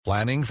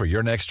Planning for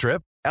your next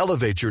trip?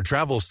 Elevate your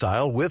travel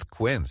style with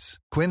Quince.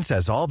 Quince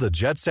has all the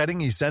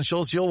jet-setting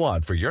essentials you'll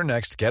want for your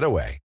next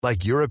getaway,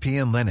 like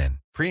European linen,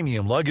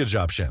 premium luggage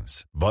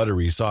options,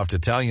 buttery soft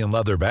Italian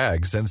leather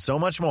bags, and so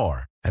much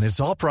more. And it's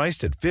all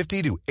priced at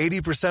 50 to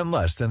 80%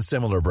 less than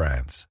similar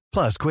brands.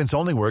 Plus, Quince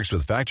only works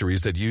with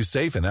factories that use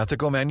safe and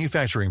ethical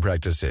manufacturing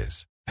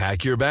practices.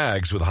 Pack your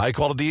bags with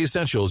high-quality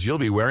essentials you'll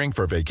be wearing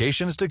for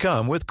vacations to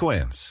come with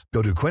Quince.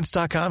 Go to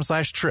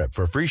quince.com/trip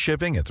for free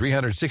shipping and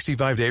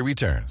 365-day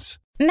returns.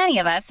 Many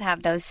of us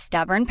have those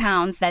stubborn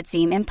pounds that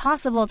seem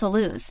impossible to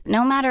lose,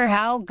 no matter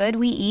how good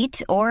we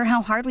eat or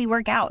how hard we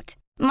work out.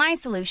 My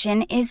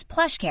solution is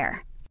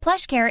PlushCare.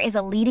 PlushCare is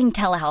a leading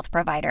telehealth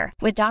provider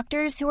with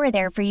doctors who are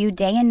there for you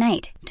day and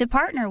night to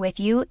partner with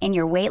you in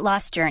your weight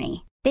loss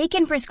journey. They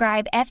can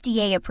prescribe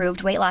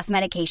FDA-approved weight loss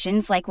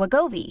medications like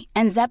Wegovy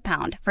and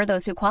Zepbound for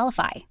those who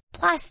qualify.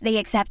 Plus, they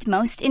accept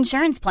most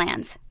insurance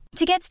plans.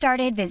 To get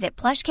started, visit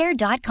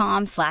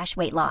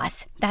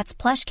plushcare.com/weightloss. That's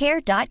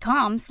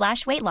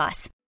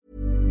plushcare.com/weightloss.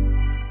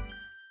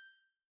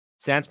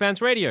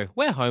 Sanspants Radio,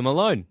 we're home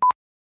alone.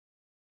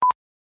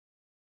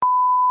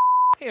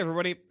 Hey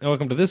everybody, and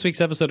welcome to this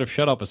week's episode of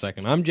Shut Up a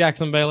Second. I'm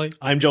Jackson Bailey.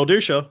 I'm Joel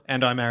Dusha.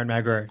 And I'm Aaron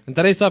Magro. And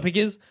today's topic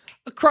is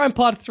a crime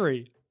part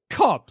 3.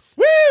 Cops.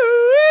 Woo!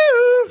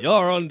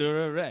 You're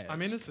under arrest.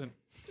 I'm innocent.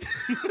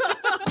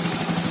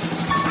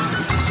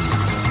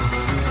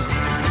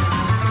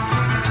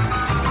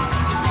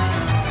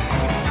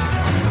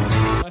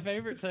 My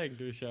favourite thing,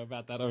 Dusha,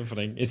 about that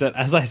opening is that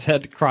as I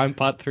said crime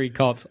part 3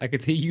 cops, I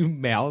could hear you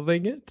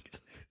mouthing it.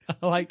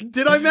 Like,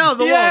 Did I mouth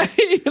the yeah, line?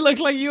 it looked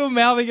like you were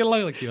mouthing it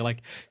along. Like you were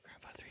like, crime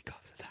part 3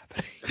 cops, it's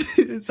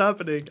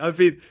happening. It's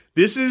happening.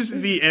 This is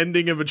the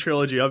ending of a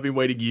trilogy I've been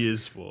waiting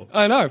years for.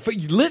 I know, for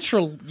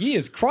literal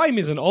years. Crime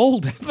is an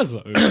old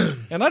episode.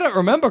 And I don't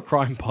remember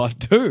crime part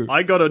 2.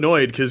 I got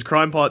annoyed because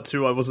Crime Part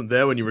 2, I wasn't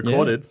there when you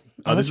recorded.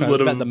 Oh, This is right. a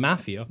little It's about the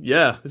mafia.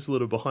 Yeah, this is a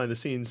little behind the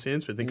scenes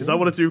Sandspin thing because I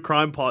wanted to do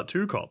Crime Part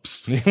 2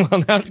 Cops.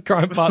 Well, now it's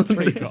crime part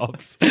 3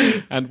 cops.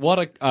 And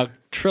what a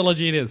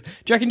trilogy it is. Do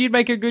you reckon you'd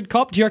make a good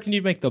cop? Do you reckon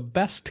you'd make the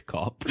best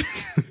cop?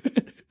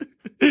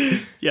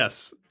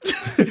 Yes.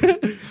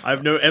 I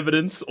have no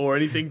evidence or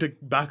anything to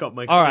back up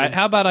my claim. All right,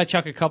 how about I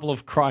chuck a couple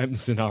of crime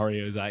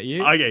scenarios at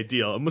you? Okay,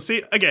 deal. And we'll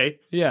see. Okay.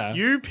 Yeah.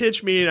 You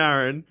pitch me and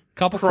Aaron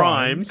Couple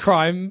crimes.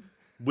 Crime.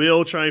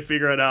 We'll try and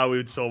figure out how we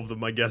would solve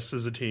them, I guess,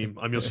 as a team.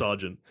 I'm your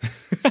sergeant.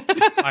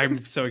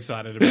 I'm so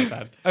excited about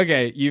that.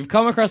 Okay, you've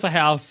come across a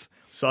house,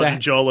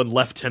 Sergeant Joel and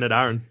Lieutenant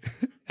Aaron.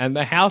 and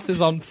the house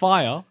is on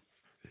fire,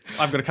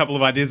 I've got a couple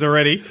of ideas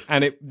already.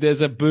 and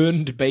there's a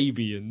burned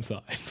baby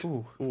inside.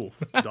 Ooh,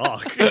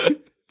 dark.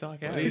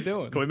 Dark What are you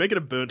doing? Can we make it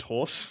a burnt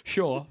horse?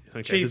 Sure.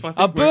 Okay, Chief, this- I think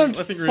A burnt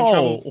I think we're in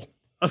trouble. foal.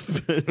 a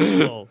burnt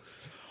foal.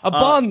 A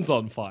barn's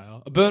on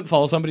fire. A burnt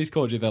foal. Somebody's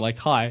called you. They're like,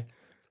 "Hi,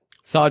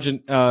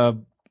 Sergeant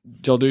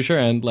Joel Dusha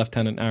and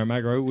Lieutenant Aaron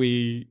Magro.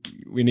 We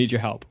need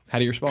your help. How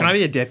do you respond?" Can I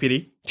be a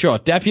deputy? Sure.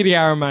 Deputy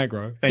Aaron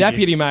Magro. Thank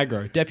Deputy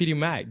Magro. Deputy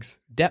Mags.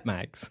 Dep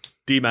Mags.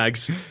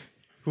 D-Mags.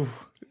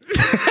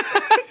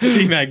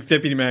 D-Mags,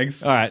 Deputy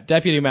Mags. All right.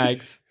 Deputy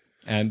Mags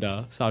and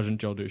Sergeant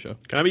Joel Dusha.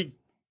 Can I be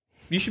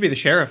You should be the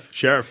sheriff.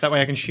 sheriff? That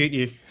way I can shoot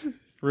you.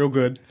 Real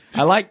good.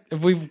 I like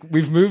if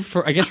we've moved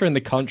for. I guess we're in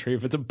the country.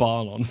 If it's a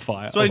barn on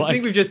fire, So I like,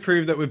 think we've just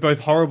proved that we're both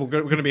horrible.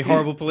 We're going to be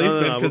horrible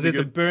policemen no, because we'll be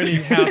there's a good. burning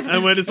house.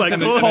 And we're just like,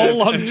 and a oh,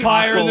 coal on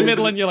fire in the charcoal-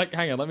 middle, and you're like,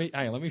 hang on,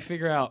 let me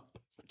figure out.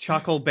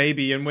 charcoal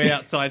baby, and we're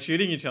outside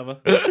shooting each other.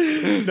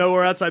 no,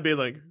 we're outside being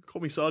like,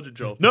 call me Sergeant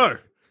Joel. No.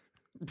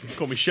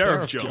 Call me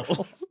Sheriff, Sheriff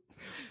Joel.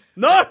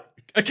 No.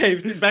 Okay,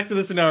 back to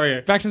the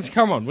scenario. Back to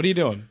come on. What are you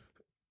doing?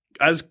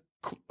 As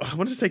I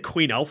wanted to say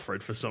Queen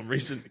Alfred for some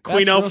reason.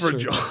 Queen real Alfred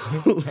true.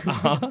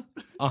 Joel.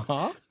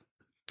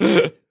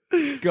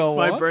 Go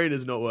My on. brain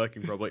is not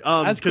working properly.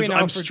 As Because Queen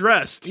I'm Alfred-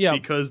 stressed Yeah,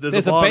 because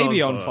there's a barn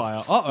baby on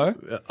fire.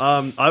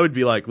 I would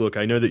be like, look,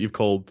 I know that you've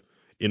called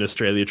in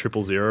Australia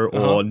 000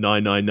 or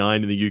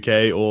 999 in the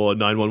UK or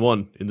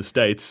 911 in the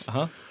States.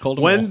 Called them all.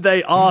 When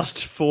they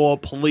asked for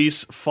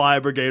police, fire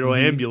brigade, or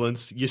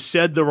ambulance, you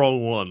said the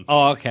wrong one.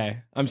 Oh, okay.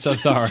 I'm so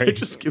sorry. So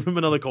just give them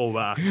another call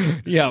back.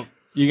 Yeah.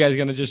 You guys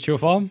gonna just chew a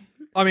farm?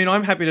 I mean,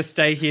 I'm happy to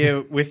stay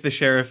here with the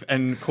sheriff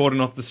and cordon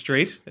off the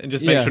street and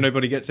just make Yeah. sure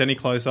nobody gets any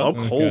closer. I'll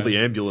call Okay. the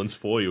ambulance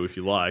for you if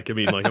you like. I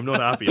mean, like, I'm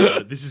not happy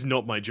about it. This is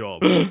not my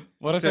job.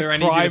 What if Sir, a I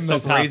need you crime to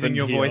has stop raising happened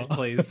your here? voice,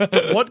 please.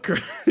 What?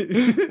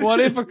 What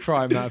if a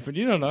crime happened?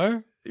 You don't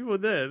know. You were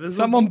there. There's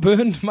Someone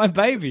burned my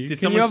baby. Did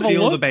Can you someone have a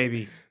steal look? the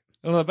baby?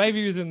 Well, the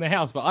baby was in the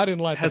house, but I didn't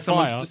light Has the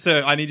someone, fire.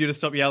 sir? I need you to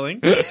stop yelling.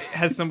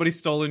 Has somebody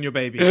stolen your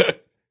baby?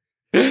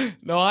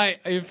 No,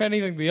 if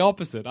anything, the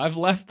opposite. I've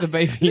left the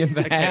baby in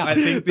the Okay, house. I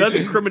think this That's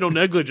is, criminal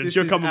negligence. this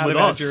You're is coming out with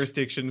of our us.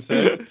 jurisdiction,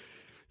 sir.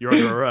 You're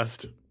under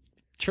arrest.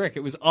 Trick,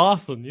 it was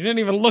arson. You didn't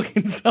even look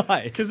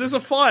inside. Because there's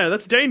a fire.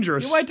 That's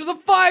dangerous. You wait till the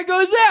fire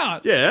goes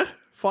out. Yeah,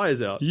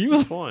 fire's out. You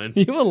It's were fine.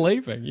 You were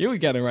leaving. You were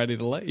getting ready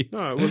to leave.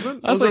 No, it wasn't.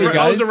 I saw you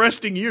I was guys.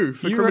 arresting you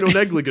for You criminal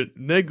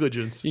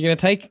negligence. You're going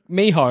to take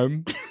me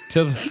home,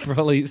 to the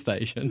police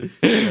station,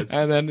 and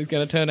then it's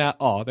going to turn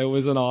out, there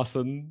was an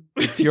arson.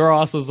 It's your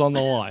asses on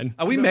the line.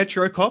 Are we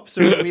metro cops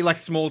or are we like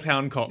small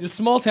town cops? You're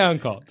small town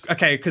cops.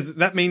 Okay, because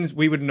that means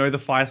we would know the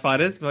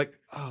firefighters. We're like,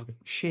 oh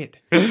shit,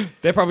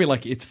 They're probably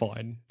like, it's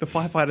fine. the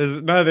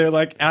firefighters. No, they're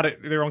like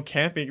they're on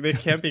camping. They're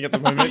camping at the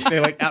moment.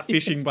 They're like out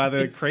fishing by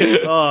the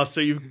creek. Oh,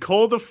 so you've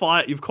called the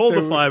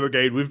fire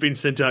brigade. We've been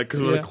sent out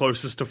because we're the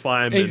closest to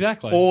firemen.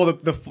 Exactly. Or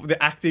the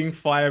acting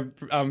fire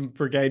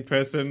brigade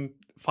person,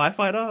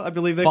 firefighter, I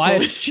believe they Fire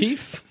call it. chief?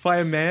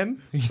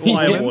 Fireman.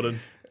 Fire warden.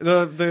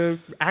 The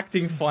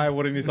acting fire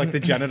warden is like the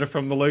janitor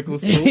from the local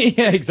school.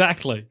 Yeah,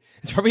 exactly.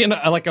 It's probably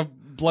like a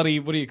bloody,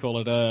 what do you call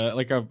it?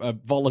 Like a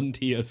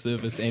volunteer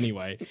service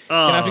anyway. You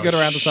have to go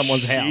around to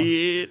someone's house.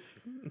 Shit.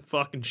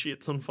 Fucking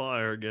shit's on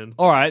fire again.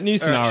 All right, new All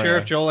scenario. right,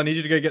 Sheriff Joel, I need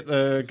you to go get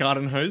the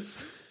garden hose.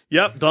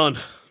 Yep, done.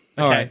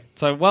 All right,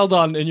 so well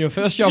done. In your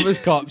first job as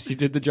cops, you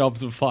did the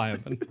jobs of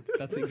firemen.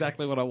 That's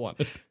exactly what I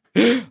wanted.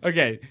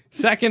 Okay,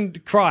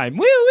 second crime.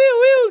 Woo, woo,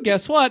 woo.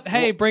 Guess what?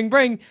 Hey,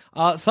 bring.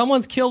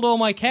 Someone's killed all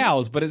my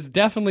cows, but it's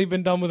definitely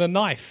been done with a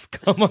knife.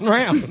 Come on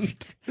round.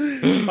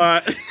 All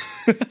right.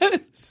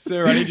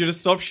 Sir, I need you to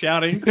stop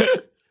shouting.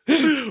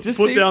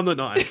 Put down the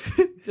knife.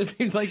 Just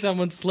seems like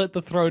someone slit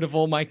the throat of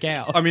all my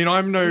cows. I mean,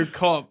 I'm no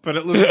cop, but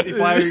it looks,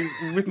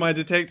 with my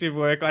detective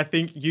work, I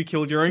think you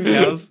killed your own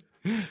cows.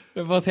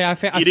 Well, see,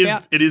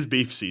 It is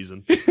beef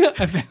season.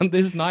 I found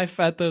this knife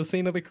at the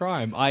scene of the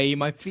crime, i.e.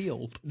 my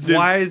field.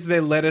 Why is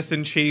there lettuce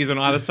and cheese on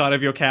either side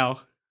of your cow?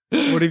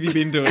 What have you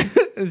been doing?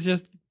 It's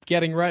just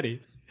getting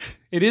ready.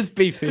 It is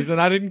beef season.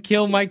 I didn't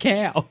kill my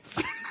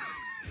cows.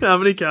 How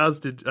many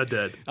cows are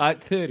dead?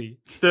 30.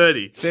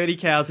 30. 30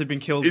 cows had been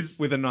killed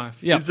with a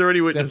knife. Yeah. Is there any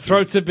Their witnesses?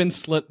 throats have been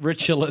slit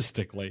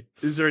ritualistically.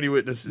 Is there any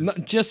witnesses?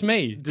 Not just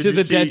me, Did to you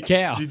the see- dead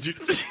cows. Did you...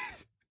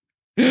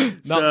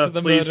 Not Sir, to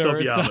the please stop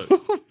murderer yelling.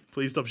 itself.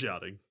 Please stop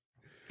shouting.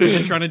 We're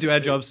just trying to do our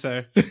job,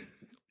 sir.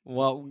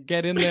 Well,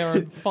 get in there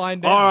and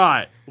find out. All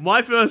right.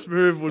 My first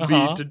move would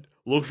Uh-huh. be to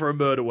look for a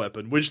murder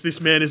weapon, which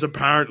this man is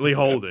apparently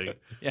holding.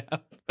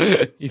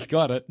 Yeah. He's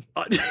got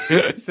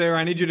it. Sir,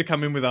 I need you to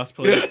come in with us,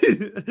 please.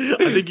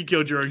 I think you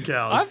killed your own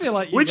cows. I feel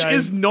like you which guys-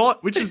 is not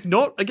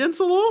against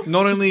the law.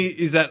 Not only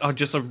is that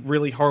just a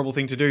really horrible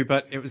thing to do,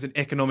 but it was an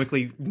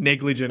economically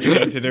negligent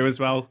thing to do as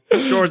well.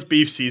 Sure, it's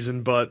beef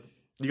season, but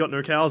you got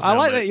no cows. I now,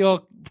 like mate. that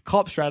your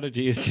cop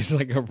strategy is just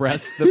like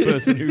arrest the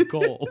person who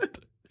called.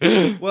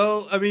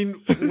 Well, I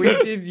mean, we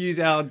did use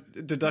our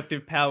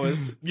deductive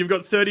powers. You've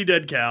got 30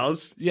 dead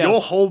cows. Yeah. You're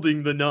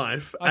holding the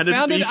knife, and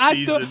it's beef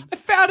season. I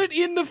found it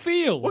in the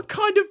field. What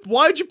kind of?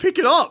 Why'd you pick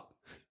it up?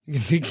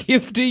 To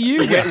give to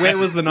you. Where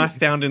was the knife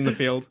found in the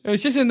field? It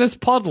was just in this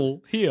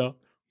puddle here.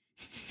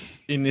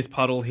 In this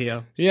puddle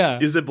here. Yeah.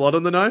 Is there blood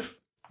on the knife?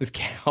 There's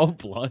cow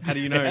blood. How do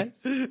you know?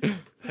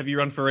 Have you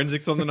run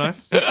forensics on the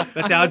knife?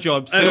 That's our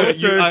job. So And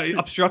also- you are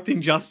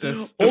obstructing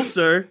justice.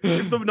 Also,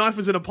 if the knife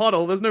was in a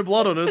puddle, there's no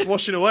blood on it. It's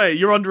washing away.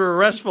 You're under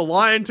arrest for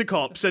lying to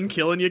cops and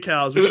killing your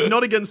cows, which is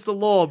not against the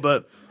law,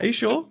 but Are you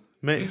sure?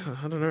 mate,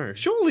 I don't know.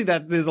 Surely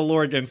that there's a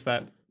law against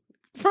that.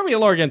 It's probably a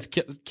law against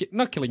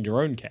not killing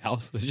your own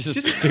cows. It's just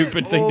a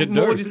stupid thing to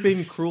More do. just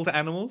being cruel to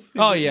animals.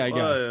 Oh, yeah, I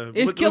guess. yeah.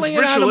 Is But it killing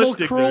was an animal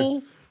ritualistic, though.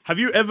 cruel? Have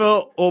you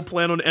ever or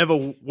plan on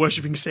ever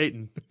worshipping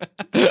Satan?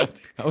 I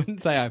wouldn't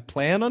say I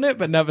plan on it,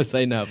 but never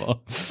say never.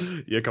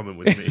 You're coming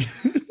with me.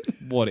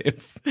 What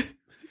if?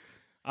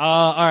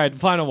 All right,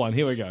 final one.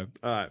 Here we go.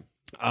 All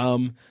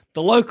right.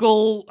 The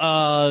local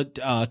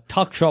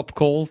tuck shop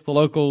calls, the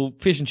local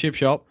fish and chip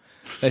shop.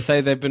 They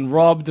say they've been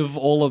robbed of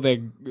all of their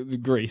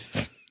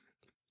grease.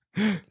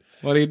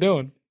 What are you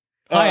doing?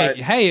 Hi, right.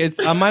 hey, it's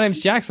my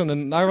name's Jackson,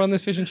 and I run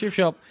this fish and chip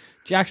shop,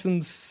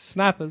 Jackson's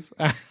Snappers.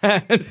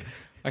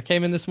 I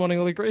came in this morning,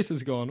 all the grease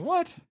is gone.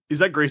 What? Is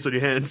that grease on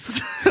your hands?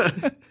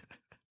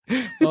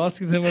 Well, that's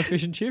because I'm a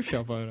fish and chip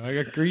shop owner. I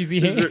got greasy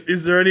hands.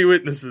 is there any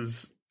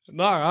witnesses?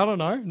 No, I don't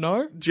know.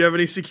 No, Do you have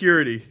any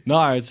security?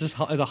 no, it's just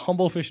it's a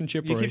humble fish and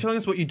chip. You keep telling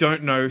us what you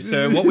don't know,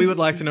 so what we would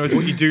like to know is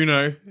what you do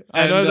know.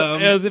 I know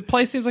And, that, the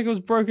place seems like it was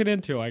broken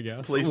into. I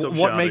guess. Please stop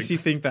what shouting. makes you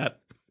think that?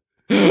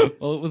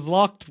 Well, it was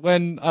locked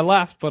when I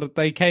left, but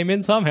they came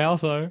in somehow.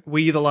 So Were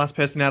you the last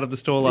person out of the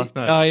store last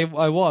night?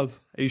 I was,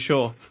 Are you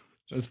sure?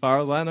 as far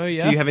as I know.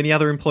 Yeah. Do you have any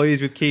other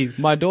employees with keys?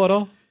 my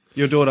daughter?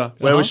 Your daughter.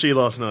 Where was she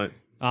last night?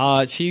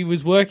 She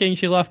was working.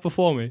 She left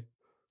before me.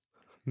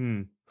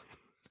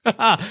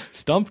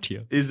 Stumped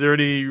you. Is there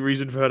any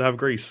reason for her to have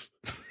grease?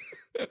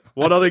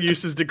 What other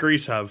uses do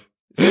grease have?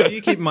 So do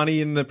you keep money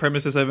in the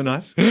premises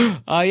overnight?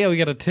 Yeah, we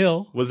got a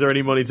till. Was there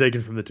any money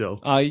taken from the till?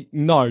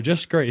 No,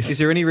 just grease. Is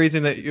there any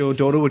reason that your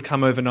daughter would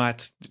come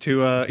overnight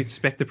to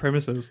inspect the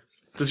premises?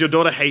 Does your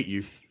daughter hate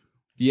you?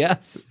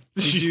 Yes.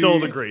 She stole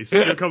the grease.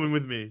 You're coming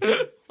with me.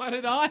 What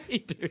did I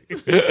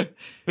do?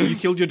 You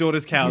killed your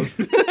daughter's cows,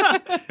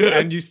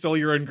 and you stole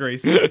your own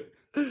grease.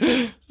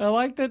 I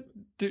like that.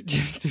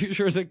 Too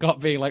sure as it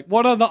got being like,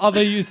 what are the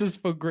other uses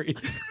for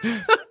grease?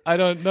 I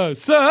don't know,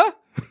 sir.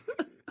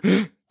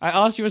 I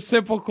asked you a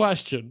simple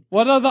question.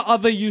 What are the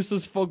other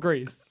uses for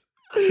grease?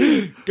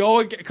 Go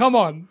again. Come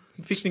on.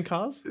 Fixing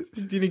cars?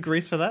 Do you need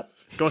grease for that?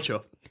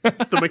 Gotcha.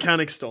 The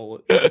mechanic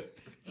stole it.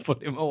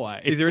 Put him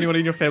away. Is there anyone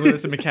in your family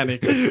that's a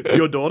mechanic?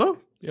 Your daughter?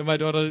 Yeah, my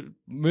daughter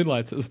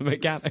moonlights as a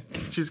mechanic.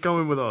 She's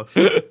coming with us.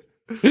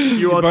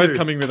 You are Both too.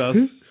 coming with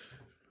us.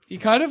 You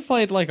kind of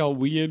played like a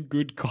weird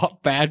good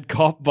cop, bad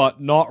cop,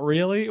 but not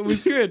really. It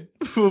was good.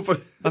 I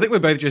think we're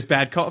both just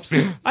bad cops.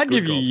 I'd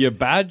give you cops. your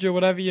badge or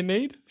whatever you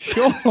need.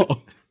 Sure.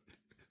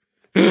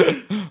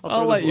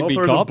 I'll let you be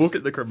throw cops. the book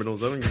at the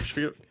criminals. I don't give a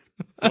shit.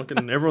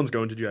 Fucking everyone's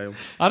going to jail.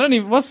 I don't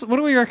even. What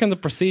do we reckon the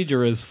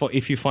procedure is for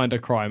if you find a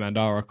crime and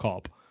are a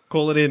cop?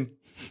 Call it in.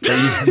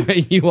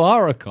 You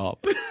are a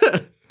cop.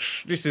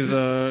 This is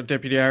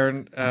Deputy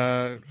Aaron.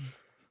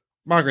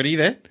 Margaret, are you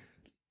there?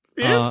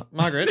 Yes.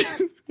 Margaret,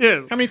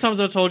 Yes. how many times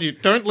have I told you,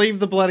 don't leave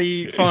the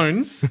bloody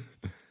phones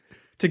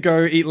to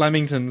go eat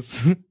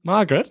lamingtons?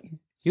 Margaret,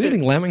 you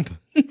eating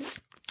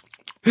lamingtons?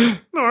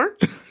 No.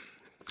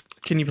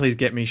 Can you please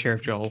get me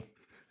Sheriff Joel?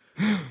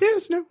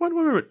 Yes. No. One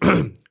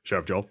moment.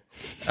 Sheriff Joel.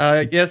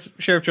 Yes,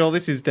 Sheriff Joel,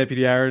 this is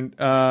Deputy Aaron.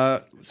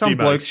 Some D-Max.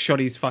 bloke shot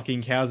his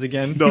fucking cows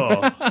again.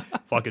 No.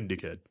 Fucking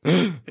dickhead.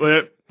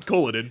 Well,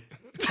 call it in.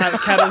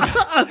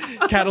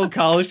 Cattle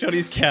Carl shot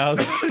his cows.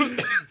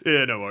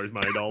 Yeah. No worries,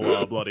 mate.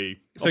 I'll bloody.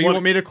 So you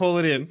want me to call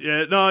it in?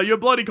 Yeah. No. You're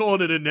bloody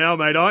calling it in now,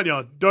 mate, aren't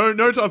you?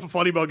 No time for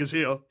funny buggers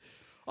here.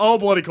 I'll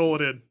bloody call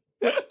it in.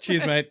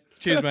 Cheers, mate.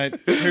 Cheers, mate.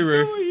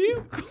 Hooroo.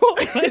 You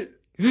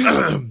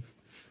calling?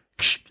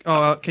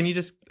 Oh, can you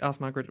just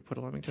ask Margaret to put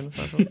a lamington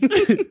aside for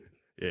me?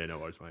 Yeah. No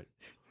worries, mate.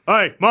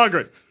 Hey,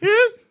 Margaret.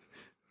 Yes.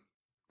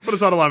 Put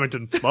aside a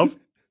Lamington, love.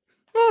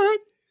 All right.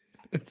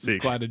 It's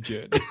Sick. quite a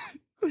journey.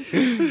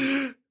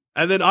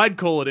 And then I'd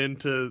call it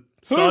into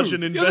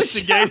Sergeant You're the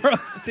Investigator.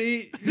 sheriff.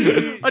 See,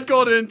 I'd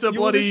call it into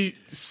bloody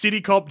City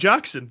Cop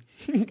Jackson.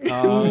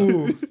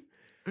 Ooh.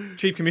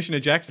 Chief Commissioner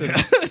Jackson.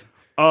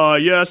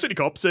 Yeah, City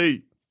Cop.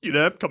 See, you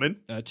there? Come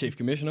in. Chief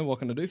Commissioner, what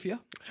can I do for you?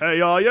 Hey,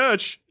 yeah,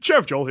 it's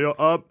Sheriff Joel here.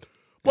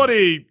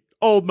 Bloody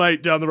old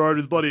mate down the road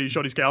is bloody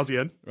shot his cows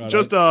again. Right,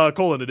 Just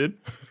calling it in.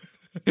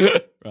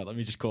 Right, let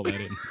me just call that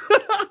in.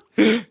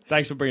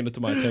 Thanks for bringing it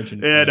to my attention.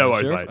 Yeah, no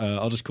worries, Sheriff. mate.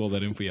 I'll just call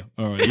that in for you.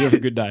 All right, you have a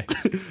good day.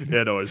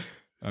 Yeah, no worries.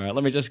 All right,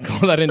 let me just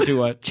call that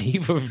into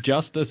Chief of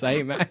Justice,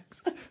 Max.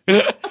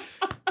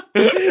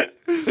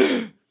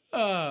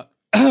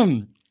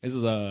 This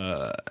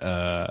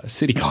is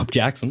City Cop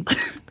Jackson.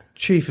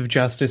 Chief of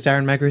Justice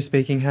Aaron Magro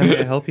speaking. How may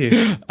I help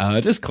you?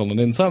 Just calling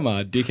in. Some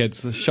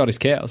dickheads shot his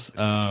cows.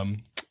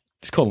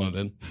 Just calling it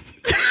in.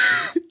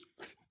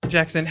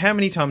 Jackson, how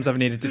many times I've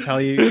needed to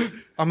tell you?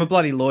 I'm a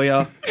bloody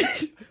lawyer.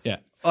 Yeah.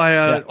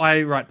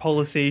 I write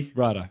policy.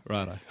 Righto.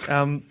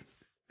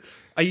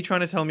 Are you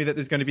trying to tell me that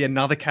there's going to be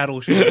another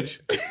cattle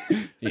shortage?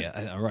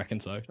 Yeah, I reckon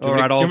so. Do All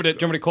right, you want me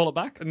to call it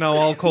back? No,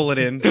 I'll call it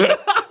in.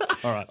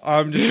 All right.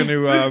 I'm just going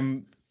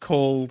to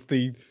call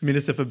the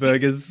Minister for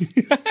Burgers,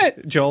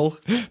 Joel.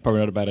 Probably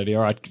not a bad idea.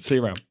 All right, see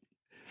you around.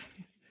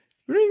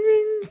 Ring,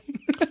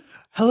 ring.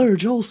 Hello,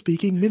 Joel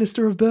speaking.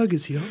 Minister of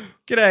Burgers here.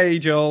 G'day,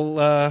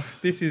 Joel.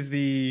 This is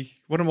the...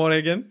 What am I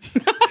again?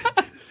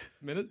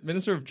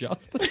 Minister of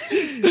Justice?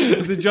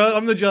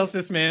 I'm the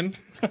Justice Man.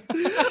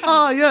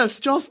 Yes,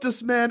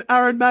 Justice Man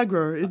Aaron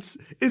Magro.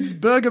 It's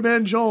Burger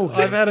Man Joel.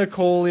 I've had a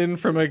call in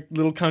from a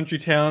little country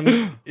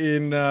town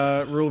in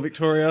rural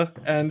Victoria,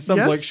 and some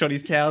Yes? bloke shot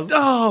his cows.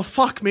 Oh,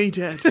 fuck me,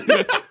 Dad.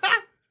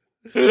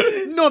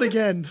 Not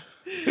again.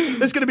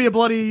 There's going to be a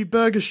bloody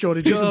burger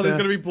shortage, isn't Oh, there's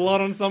there? going to be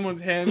blood on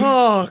someone's hand.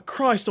 Oh,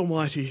 Christ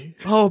almighty.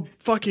 I'll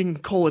fucking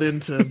call it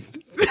into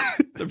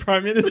The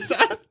Prime Minister.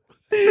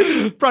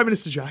 Prime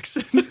Minister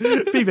Jackson.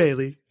 B.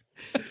 Bailey.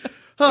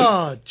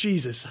 Oh,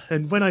 Jesus.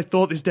 And when I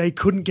thought this day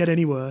couldn't get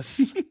any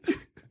worse.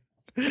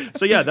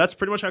 So yeah, that's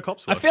pretty much how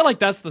cops I work. feel like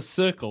that's the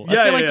circle. Yeah, I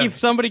feel yeah, like yeah. if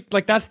somebody,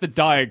 like that's the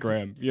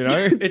diagram, you know?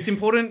 It's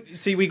important.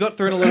 See, we got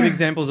through a lot of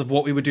examples of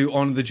what we would do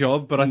on the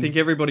job, but I think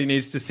everybody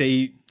needs to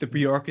see the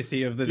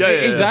bureaucracy of the Yeah,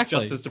 yeah, yeah. Exactly.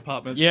 Justice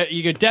Department. Yeah,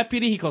 you go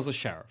deputy, he calls the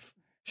sheriff.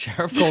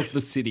 Sheriff calls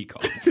the city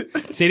cop.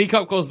 City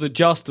cop calls the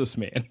justice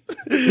man.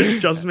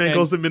 Justice Man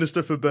calls the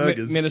Minister for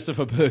Burgers. Minister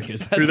for burgers.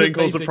 That's who then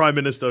calls the basic- Prime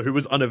Minister, who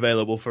was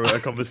unavailable for a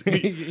conversation.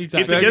 Exactly. It's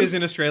Burgers against-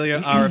 in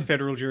Australia are a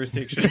federal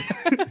jurisdiction.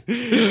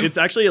 It's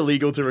actually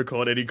illegal to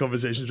record any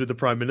conversations with the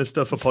Prime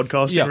Minister for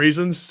podcasting Yeah.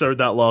 reasons, so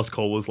that last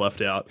call was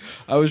left out.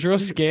 I was real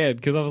scared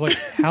because I was like,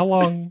 how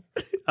long?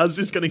 How's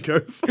this going to go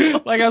for?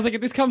 Like I was like,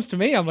 if this comes to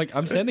me, I'm like,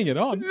 I'm sending it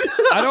on.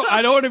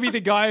 I don't want to be the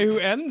guy who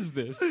ends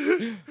this.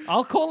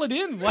 I'll call it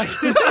in. Like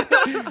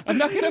I'm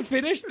not going to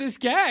finish this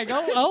gag.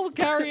 I'll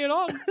carry it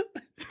on.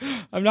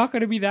 I'm not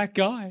going to be that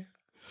guy.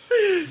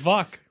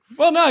 Fuck.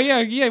 Well, no,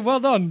 yeah. Well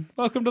done.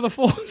 Welcome to the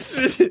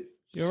force.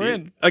 You're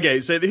in. Okay,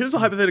 so here's a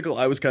hypothetical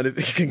I was kind of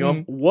thinking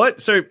of.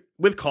 So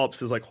with cops,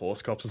 there's like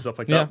horse cops and stuff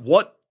like Yeah. that.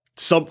 What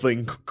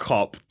something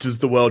cop does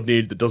the world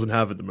need that doesn't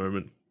have at the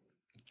moment?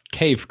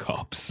 Cave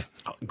cops.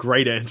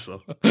 Great answer.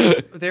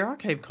 There are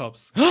cave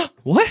cops.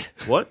 What?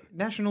 What?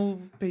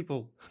 National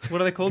people. What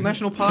are they called?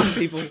 National park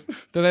people.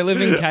 Do they live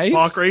in caves?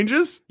 Park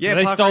rangers? Yeah, Do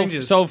they park solve,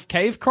 rangers. solve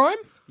cave crime?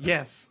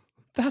 Yes.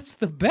 That's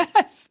the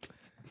best.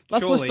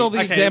 Let's list all the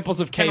Okay, examples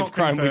of cave cannot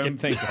crime we confirm.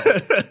 can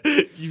think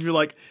of. You feel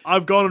like,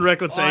 I've gone on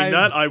record saying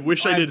that. I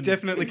wish I I'm didn't.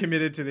 definitely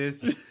committed to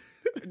this. I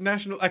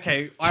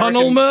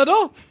Tunnel reckon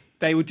murder?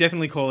 They would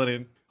definitely call it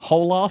in.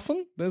 Hole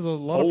arson? There's a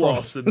lot Hole of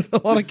arson. There's a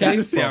lot of That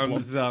cave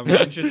sounds problems.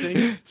 interesting.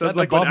 Sounds Set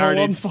like the when Aaron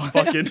butthole on eats fire.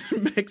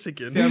 fucking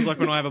Mexican. Sounds like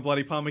when I have a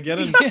bloody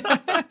Parmageddon.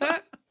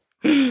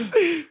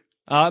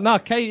 No,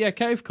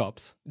 cave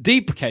cops.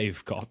 Deep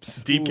cave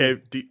cops. Deep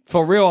cave, deep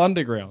For real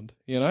underground,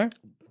 you know?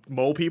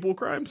 mole people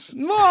crimes.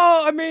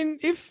 Well, I mean,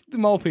 if the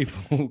mole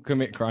people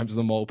commit crimes,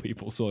 the mole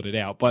people sort it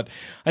out. But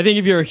I think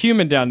if you're a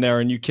human down there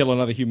and you kill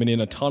another human in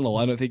a tunnel,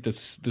 I don't think the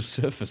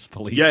surface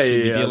police Yeah, should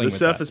be yeah. dealing The with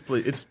surface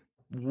police. It's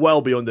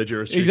well beyond their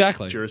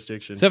Exactly.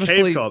 jurisdiction. Surface Cave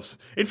police- cops.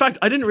 In fact,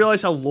 I didn't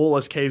realize how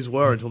lawless caves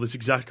were until this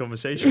exact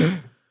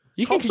conversation.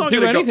 You can Cops aren't do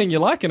gonna go- anything you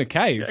like in a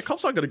cave. Yeah,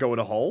 cops aren't going to go in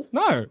a hole.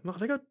 No. No,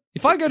 they got.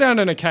 If I go down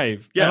in a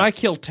cave Yeah. and I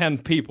kill 10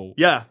 people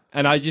Yeah.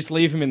 and I just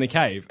leave him in the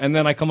cave and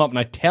then I come up and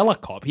I tell a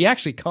cop, he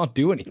actually can't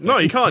do anything. No,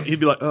 you can't. He'd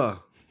be like,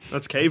 oh,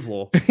 that's cave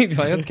law. He'd be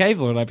like, that's cave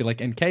law. And I'd be like,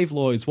 and cave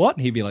law is what?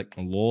 And he'd be like,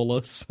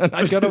 lawless. And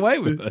I'd get away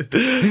with it.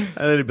 And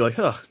then he'd be like,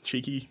 oh,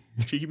 cheeky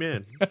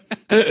man.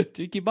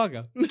 Cheeky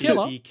bugger.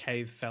 Killer. You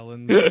cave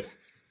felons.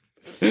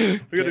 We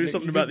got to do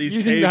something about these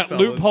Using cave that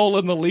fellas. loophole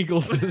in the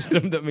legal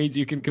system that means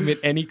you can commit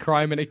any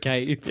crime in a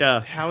cave. Yeah.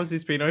 How has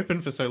this been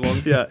open for so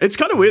long? Yeah. It's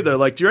kind of weird, though.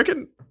 Like, do you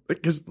reckon,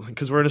 because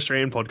we're an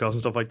Australian podcast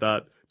and stuff like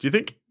that, do you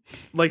think,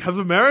 like, have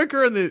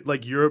America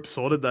and Europe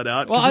sorted that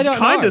out? Well, Because I it's don't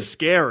kind know. of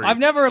scary. I've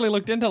never really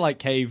looked into like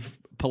cave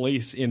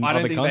police in I other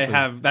don't think countries. they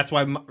have. That's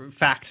why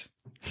fact.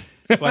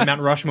 That's why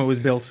Mount Rushmore was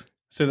built,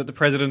 so that the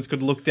presidents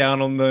could look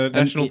down on the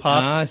national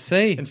parks. I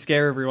see. And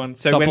scare everyone.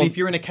 So Stop all- if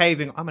you're in a cave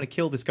and I'm going to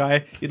kill this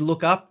guy, you'd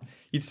look up,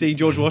 you'd see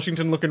George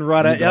Washington looking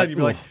right at you, you'd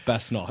be like, "Oof,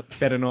 best not.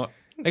 better not.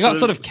 They got So-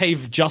 sort of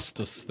cave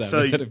justice though, so,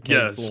 instead of cave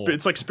yeah, law.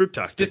 it's like spook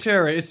tactics.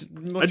 Deter it. It's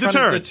more A trying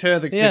deterrent. to deter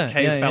the cave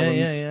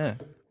felons. yeah.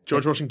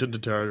 George Washington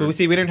deterred. But we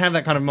see, we don't have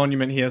that kind of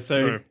monument here,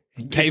 so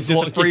No. Cave it's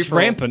law, just a free it's for all.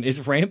 rampant. It's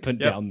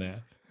rampant Yep. down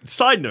there.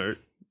 Side note,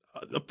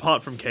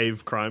 apart from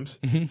cave crimes,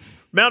 Mm-hmm.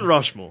 Mount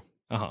Rushmore,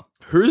 Uh-huh.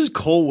 whose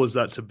call was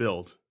that to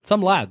build?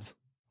 Some lads.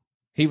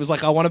 He was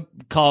like, I want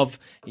to carve...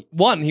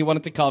 One, he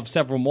wanted to carve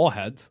several more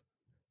heads.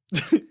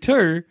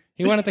 Two,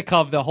 he wanted to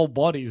carve their whole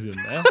bodies in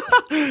there.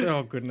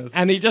 oh goodness.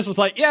 And he just was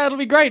like, yeah, it'll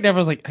be great. And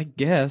everyone's like, I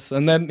guess.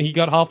 And then he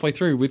got halfway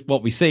through with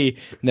what we see,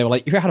 and they were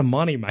like, you're out of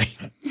money, mate.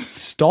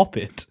 Stop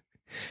it.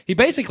 He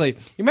basically... You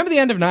remember the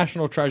end of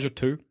National Treasure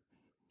 2?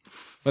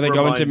 Where they go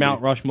Remind into me.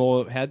 Mount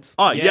Rushmore heads?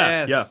 Oh,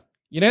 Yes. yeah.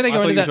 You know they I go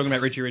thought into you were that... talking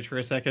about Richie Rich for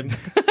a second.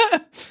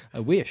 I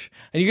wish.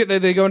 And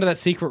they go into that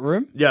secret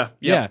room? Yeah.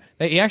 Yeah.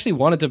 He actually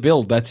wanted to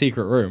build that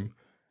secret room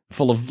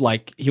full of,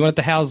 like... He wanted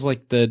to house,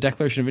 like, the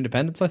Declaration of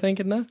Independence, I think,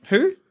 in there.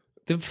 Who?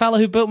 The fella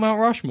who built Mount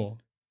Rushmore.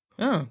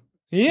 Oh.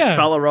 Yeah.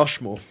 Falla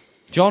Rushmore.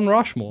 John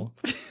Rushmore.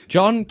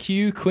 John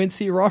Q.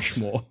 Quincy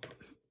Rushmore.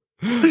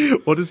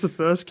 What does the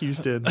first Q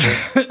stand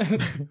for?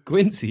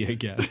 Quincy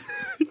again.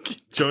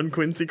 John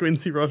Quincy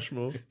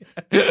Rushmore.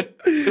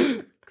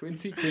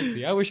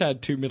 Quincy. I wish I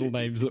had two middle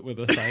names that were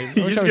the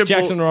same. I wish just I was get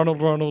Jackson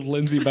Ronald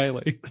Lindsay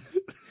Bailey.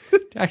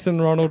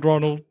 Jackson Ronald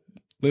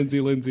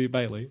Lindsay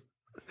Bailey.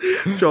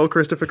 Joel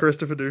Christopher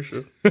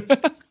Dusha.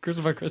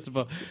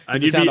 Christopher.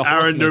 And Does it you'd sound be a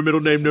Aaron, no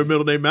horseman?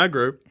 middle name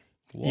Magro.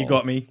 You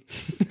got me.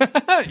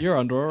 You're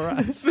under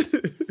arrest.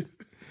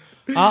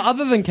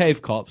 Other than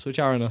cave cops, which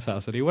are a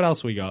necessity, what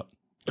else we got?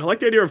 I like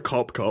the idea of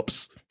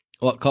cops.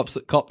 What, cops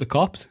that cop the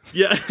cops?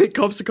 Yeah,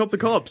 cops to cop the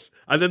cops.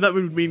 And then that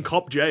would mean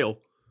cop jail.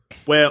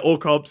 Where all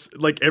cops,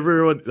 like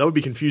everyone, that would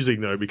be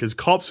confusing though, because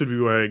cops would be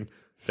wearing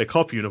their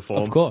cop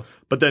uniform. Of course.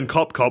 But then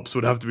cops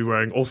would have to be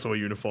wearing also a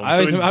uniform. I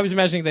was, So in- I was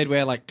imagining they'd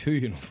wear like two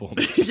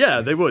uniforms.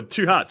 yeah, they would.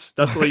 2 hats.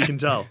 That's the way you can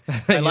tell.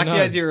 I like know.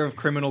 the idea of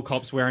criminal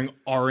cops wearing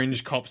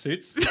orange cop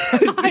suits.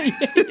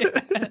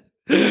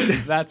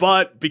 That's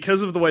But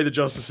because of the way the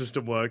justice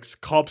system works,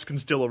 cops can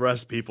still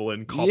arrest people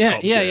in cop yeah.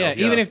 jail.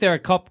 Even if they're a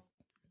cop.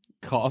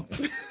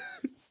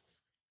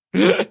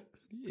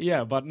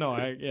 Yeah, but no,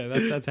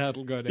 that's how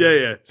it'll go down.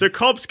 Yeah. So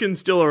cops can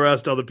still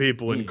arrest other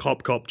people in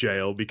cop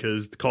jail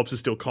because the cops are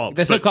still cops.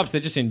 They're still But- cops.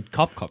 They're just in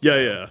cop.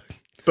 Yeah.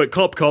 But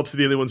cops are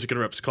the only ones who can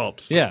arrest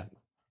cops. Yeah.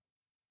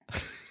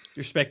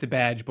 Respect the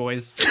badge,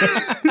 boys.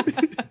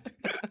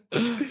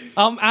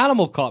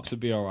 Animal cops would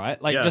be all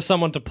right. Like Yeah. just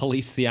someone to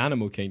police the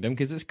animal kingdom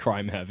because it's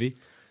crime heavy.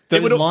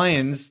 Those would-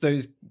 lions,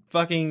 those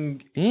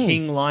fucking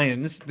king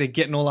lions, they're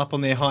getting all up on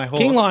their high horse.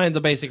 King lions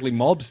are basically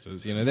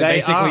mobsters. You know, they're They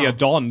basically are. a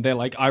don. They're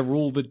like, I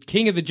rule the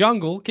king of the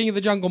jungle,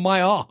 my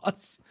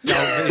ass.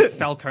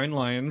 Falcone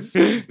lions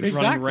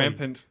running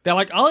rampant. They're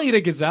like, I'll eat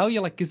a gazelle.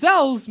 You're like,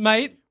 gazelles,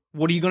 mate,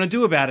 What are you going to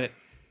do about it?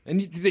 and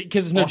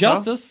because there's no Otter?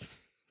 justice.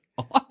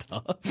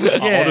 Otter.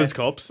 Yeah. Otters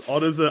cops.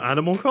 Otters are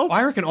animal cops?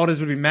 I reckon otters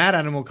would be mad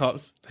animal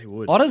cops. they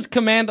would. Otters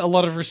command a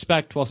lot of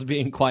respect whilst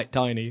being quite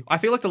tiny. I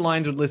feel like the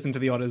lions would listen to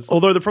the otters.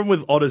 Although the problem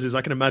with otters is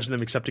I can imagine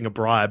them accepting a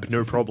bribe,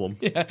 no problem.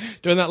 Yeah,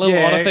 doing that little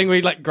Yeah. otter thing where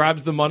he like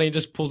grabs the money and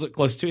just pulls it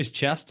close to his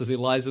chest as he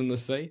lies in the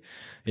sea.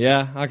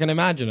 Yeah, I can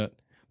imagine it.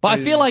 But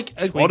I feel like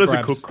Otters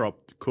are cooked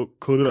cops. cooked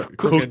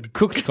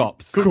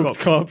cops. Cooked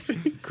cops.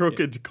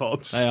 Crooked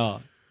cops. They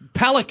are.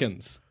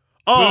 Pelicans.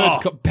 Oh!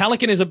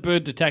 Pelican is a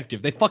bird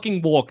detective. They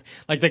fucking walk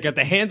like they got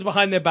their hands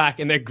behind their back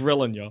and they're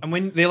grilling you. And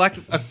when they're like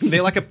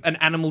an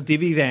animal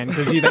divvy van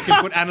because they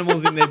can put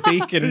animals in their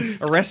beak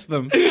and arrest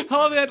them.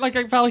 Oh, they had like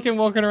a pelican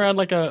walking around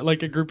like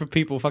a group of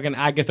people, fucking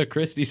Agatha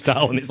Christie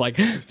style, and it's like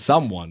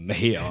someone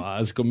here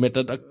has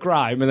committed a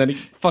crime, and then he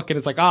fucking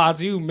it's like,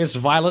 it's you, Miss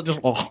Violet, just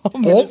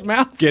in his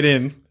mouth. Get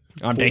in.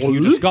 I'm taking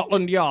you to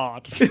Scotland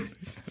Yard.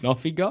 And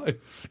off he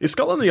goes. Is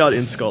Scotland Yard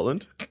in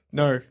Scotland?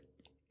 No.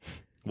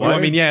 Well, I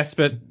mean, yes,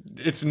 but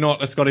it's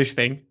not a Scottish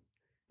thing.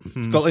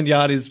 Scotland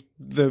Yard is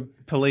the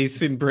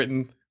police in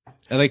Britain.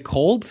 Are they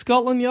called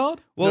Scotland Yard?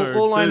 Well,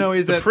 all I know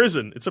is the that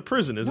prison. It's a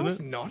prison, isn't it's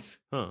it? not.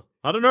 Huh.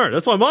 I don't know.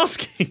 That's why I'm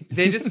asking.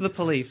 They're just the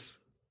police.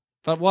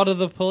 But what are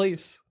the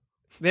police?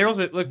 They're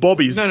also look,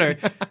 Bobbies. No.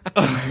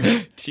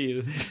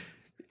 Cheers.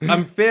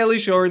 I'm fairly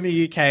sure in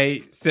the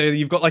UK, so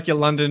you've got like your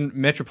London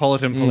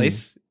Metropolitan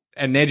Police,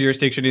 and their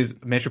jurisdiction is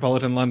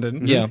Metropolitan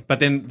London. Yeah. But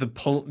then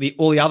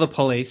all the other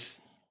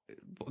police,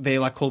 they're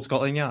like called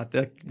Scotland Yard.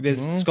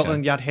 There's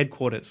Scotland Yard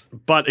headquarters.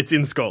 But it's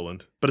in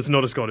Scotland. But it's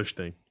not a Scottish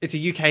thing. It's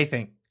a UK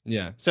thing.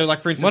 Yeah. So,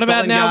 like for instance, What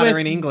about Scotland now Yard with, are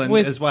in England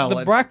with as well.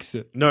 the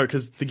Brexit? No,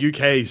 because the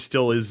UK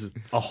still is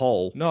a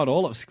whole. Not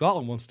all of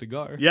Scotland wants to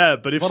go. Yeah,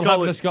 but if What'll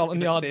happen to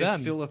Scotland Yard There's then?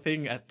 still a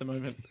thing at the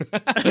moment.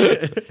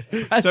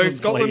 That's So some if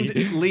Scotland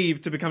bleed.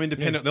 leave to become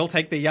independent, they'll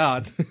take their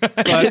yard.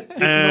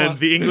 But and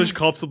the English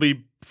cops will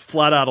be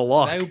flat out of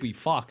luck. They'll be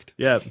fucked.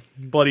 Yeah,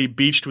 bloody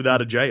beached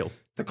without a jail.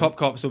 the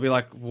cops will be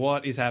like,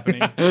 "What is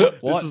happening?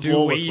 What is do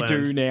lawless we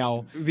land. do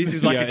now? This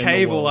is like Yeah, a in the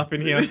cave all world. up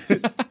in here.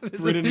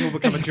 Britain will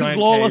become a It's giant as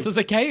lawless cave." as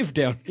a cave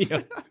down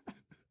here.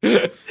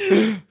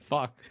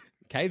 Fuck.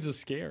 Caves are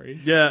scary.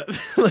 Yeah,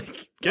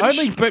 like get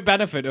Only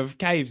benefit of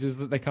caves is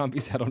that they can't be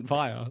set on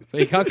fire. So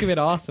you can't commit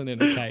arson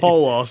in a cave.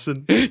 whole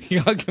arson.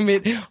 You can't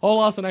commit whole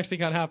arson actually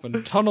can't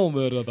happen. Tunnel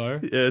murder though.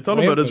 Yeah,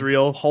 tunnel murder's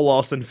real. Whole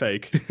arson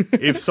fake.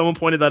 If someone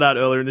pointed that out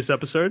earlier in this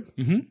episode,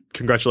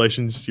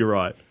 congratulations, you're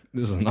right.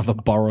 This is another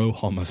borough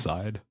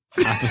homicide.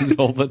 Happens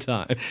all the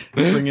time.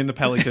 Bring in the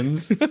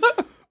pelicans.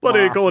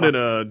 Bloody calling in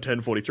a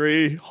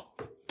 1043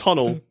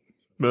 tunnel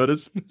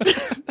murders.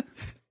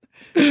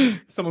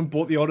 Someone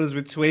bought the otters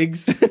with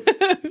twigs.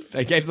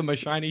 They gave them a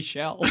shiny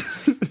shell.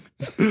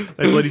 They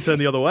bloody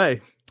turned the other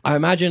way. I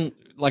imagine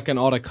like an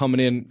otter coming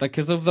in, like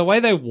because the way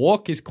they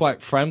walk is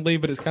quite friendly,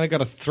 but it's kind of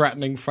got a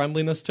threatening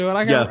friendliness to it.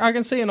 I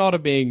can see an otter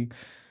being.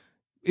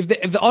 If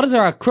the otters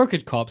are our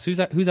crooked cops, who's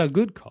our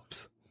good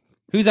cops?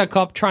 Who's our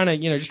cop trying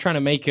to just trying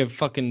to make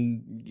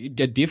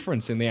a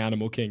difference in the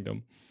animal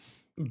kingdom?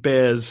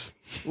 Bears.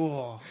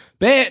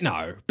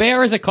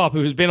 Bear is a cop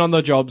who has been on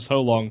the job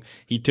so long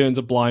he turns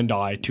a blind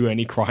eye to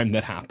any crime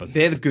that happens.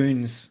 They're the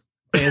goons.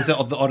 Bears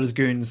are the otters'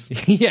 goons.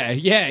 yeah,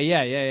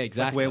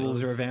 exactly.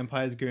 Werewolves are a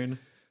vampire's goon.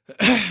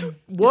 Is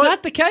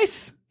that the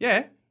case?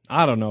 Yeah,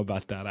 I don't know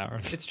about that,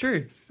 Aaron. it's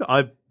true.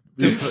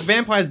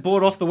 Vampires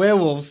Board off the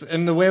werewolves,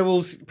 and the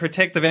werewolves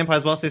protect the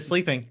vampires whilst they're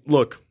sleeping.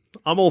 Look,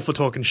 I'm all for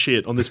talking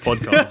shit on this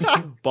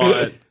podcast,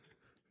 but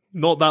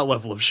not that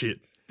level of shit.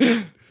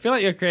 I feel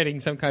like you're creating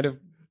some kind of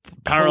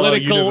Parallel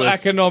political, universe.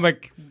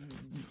 economic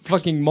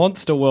fucking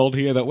monster world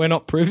here that we're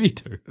not privy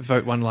to.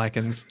 Vote one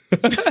lichens.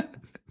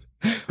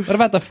 What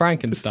about the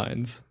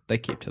Frankensteins? They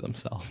keep to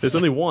themselves. There's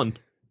only one.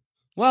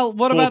 Well,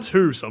 what Or about...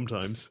 two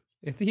sometimes.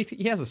 He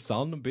has a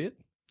son a bit.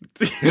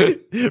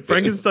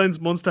 Frankenstein's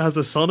monster has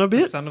a son a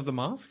bit? Son of the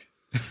Mask.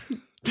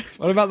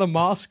 What about the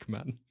Mask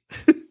Man?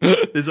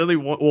 There's only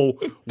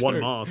one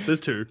mask. There's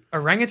two.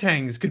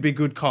 Orangutans could be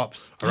good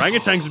cops.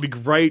 Orangutans would be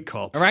great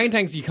cops.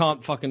 Orangutans, you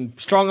can't fucking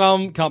strong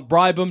arm, can't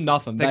bribe them,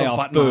 nothing. They They got are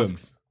butt boom.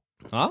 masks.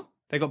 Huh?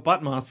 They got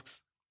butt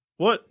masks.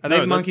 What? Are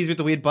they monkeys with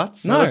the weird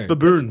butts? No, that's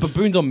baboons. It's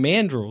baboons or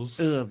mandrills.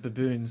 Ugh,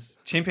 baboons.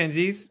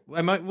 Chimpanzees?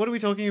 What are we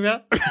talking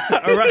about?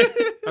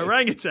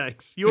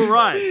 Orangutans. You're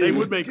right. They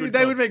would make good They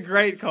cops. would make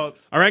great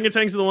cops.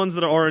 Orangutans are the ones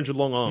that are orange with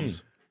long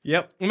arms.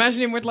 Yep.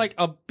 Imagine him with like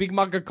a big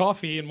mug of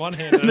coffee in one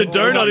hand And a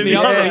donut in the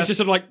other. other. He's just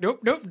sort of like,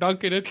 nope,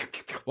 dunking it.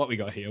 What we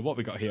got here? All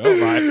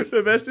right.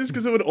 The best is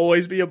because it would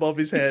always be above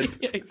his head.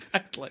 Yeah,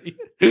 exactly.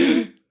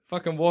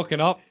 Fucking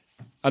walking up.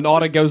 An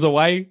otter goes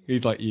away.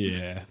 He's like,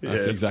 yeah,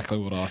 that's exactly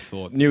what I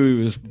thought. Knew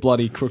he was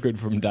bloody crooked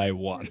from day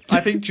one. I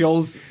think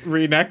Joel's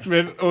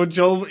reenactment or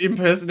Joel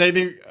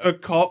impersonating a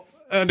cop,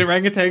 an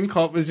orangutan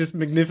cop, was just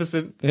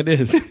magnificent. It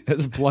is.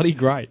 It's bloody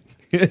great.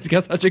 It's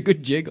got such a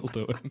good jiggle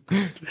to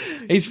him.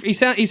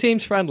 He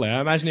seems friendly.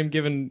 I imagine him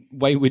giving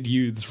wayward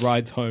youths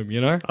rides home,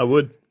 you know? I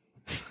would.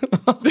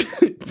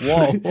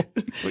 Whoa.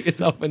 Put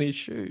yourself in his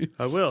shoes.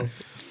 I will.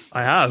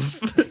 I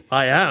have.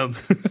 I am.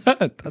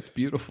 That's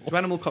beautiful. Do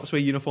animal cops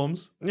wear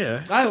uniforms?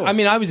 Yeah. I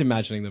mean, I was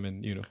imagining them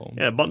in uniform.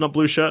 Yeah, button up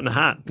blue shirt and a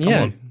hat. Come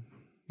on.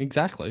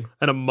 Exactly.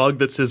 And a mug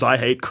that says, I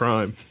hate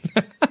crime.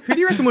 Who do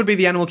you reckon would be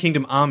the Animal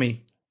Kingdom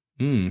army?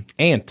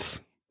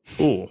 Ants.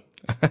 Ooh.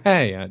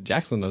 Hey,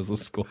 Jackson knows the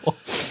score.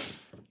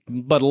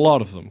 But a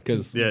lot of them,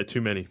 because Yeah,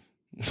 too many.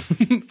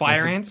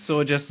 Fire ants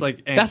or just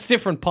like ants? That's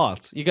different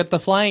parts. You got the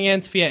flying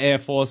ants for your Air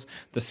Force,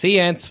 the sea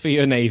ants for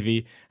your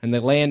Navy, and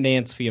the land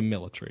ants for your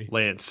military.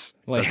 Lance.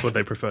 Lance. That's what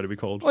they prefer to be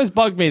called. Always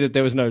bugged me that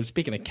there was no,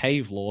 speaking of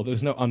cave lore, there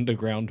was no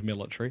underground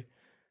military.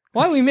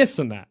 Why are we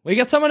missing that? We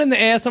got someone in the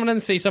air, someone in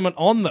the sea, someone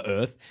on the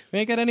earth. We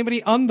ain't got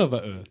anybody under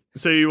the earth.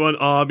 So you want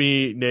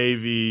Army,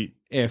 Navy,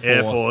 Air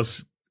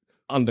Force.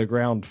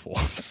 Underground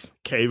force.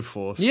 Cave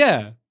Force.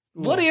 Yeah.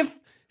 What if,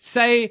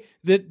 say,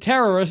 the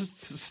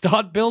terrorists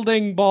start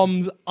building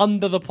bombs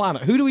under the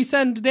planet? Who do we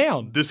send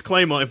down?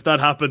 Disclaimer, if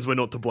that happens, we're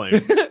not to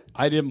blame.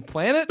 I didn't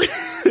plan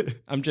it.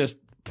 I'm just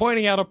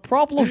pointing out a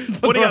problem.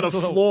 Putting out a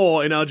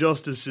flaw in our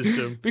justice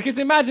system. Because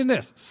imagine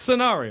this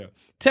scenario.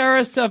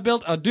 Terrorists have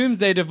built a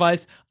doomsday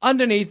device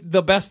underneath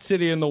the best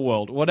city in the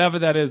world. Whatever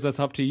that is, that's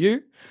up to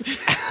you.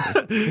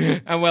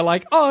 And we're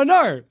like, oh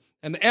no.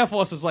 And the Air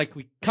Force is like,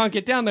 we can't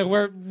get down there.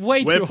 We're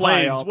way too high.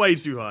 Planes, up. way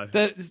too high. The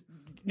Air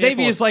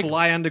Navy Force is like,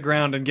 fly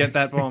underground and get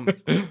that bomb.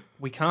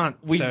 We can't.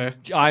 So.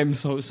 I'm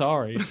so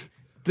sorry.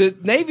 The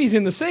Navy's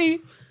in the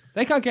sea.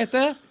 They can't get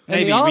there. And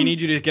Navy, the we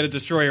need you to get a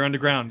destroyer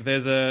underground.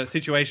 There's a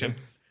situation.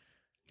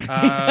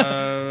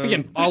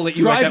 I'll let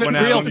you work drive that one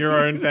it out real on your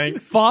own,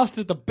 thanks. fast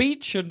at the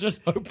beach and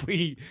just hope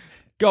we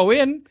go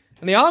in.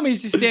 And the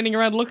army's just standing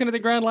around looking at the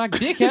ground like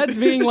dickheads,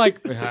 being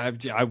like,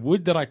 I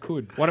would that I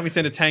could. Why don't we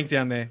send a tank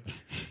down there?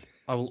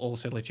 I will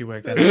also let you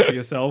work that out for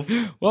yourself.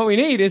 What we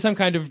need is some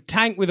kind of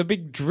tank with a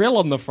big drill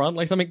on the front,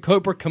 like something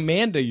Cobra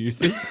Commander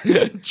uses.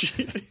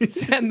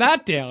 Send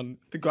that down.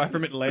 The guy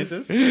from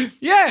Atlantis?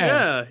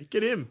 Yeah,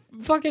 get him.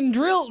 Fucking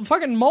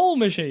mole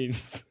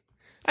machines.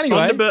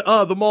 Anyway.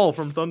 The mole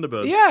from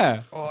Thunderbirds.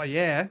 Yeah. Oh,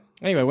 yeah.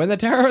 Anyway, when the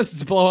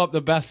terrorists blow up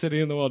the best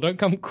city in the world, don't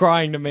come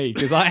crying to me,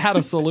 because I had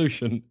a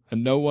solution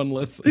and no one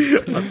listened.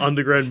 An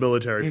underground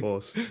military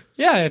force.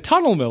 Yeah, a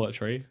tunnel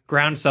military.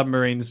 Ground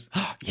submarines.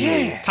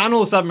 Yeah.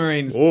 Tunnel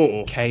submarines.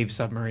 Oh. Cave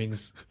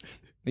submarines.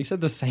 He said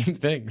the same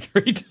thing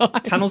 3 times.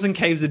 Tunnels and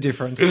caves are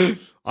different. They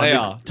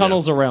are.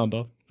 Tunnels are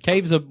rounder.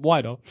 Caves are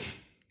wider.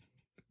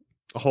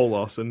 A whole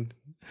Larson.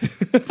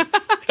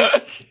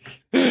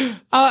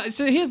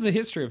 So here's the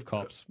history of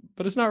cops,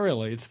 but it's not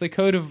really. It's the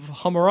Code of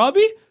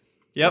Hammurabi.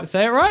 Did I Yep.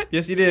 say it right?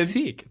 Yes, you did.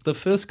 Sick. The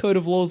first code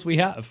of laws we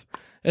have.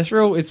 It's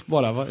real. It's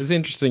whatever. It's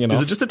interesting enough.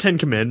 Is it just the 10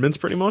 Commandments,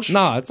 pretty much?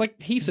 Nah, it's like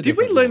heaps of Did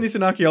we different learn laws. this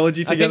in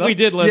archaeology together? we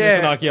did learn this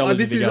in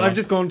archaeology together. I've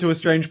just gone to a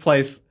strange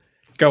place.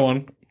 Go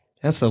on.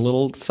 That's a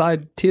little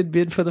side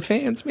tidbit for the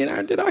fans. Me and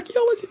Aaron did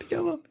archaeology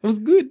together. It was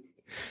good.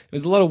 There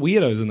was a lot of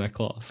weirdos in that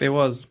class. There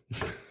was.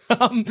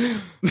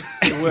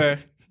 There were.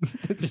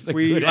 Just a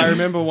good I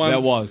remember once.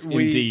 There was,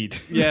 indeed.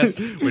 Yes.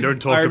 We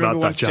don't talk I remember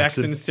about that, once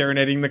Jackson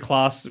serenading the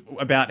class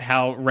about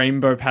how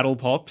rainbow paddle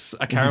pops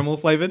are caramel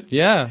flavored.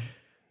 Yeah.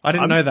 I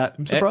didn't know that.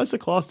 I'm surprised the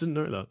class didn't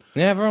know that.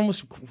 Yeah, everyone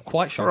was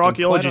quite shocked. For and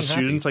archaeology quite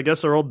unhappy. students, I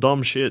guess they're all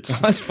dumb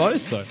shits. I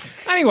suppose so.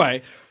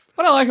 Anyway,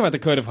 what I like about the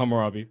Code of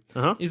Hammurabi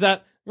is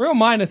that real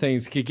minor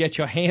things could get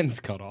your hands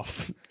cut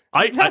off.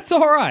 That's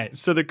all right.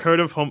 So the Code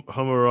of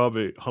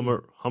Hammurabi.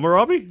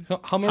 Hammurabi?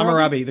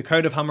 Hammurabi, the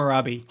Code of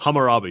Hammurabi.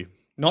 Hammurabi.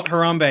 Not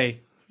Harambe.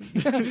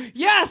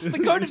 Yes, the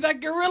code of that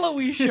gorilla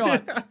we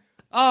shot.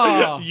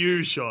 Oh,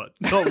 You shot,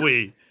 not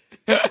we.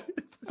 I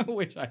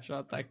wish I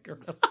shot that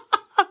gorilla.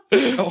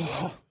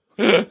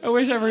 I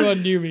wish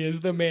everyone knew me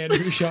as the man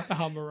who shot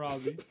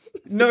Hammurabi.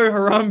 No,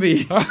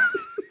 Harambe.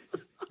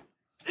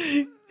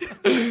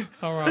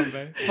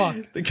 Harambe.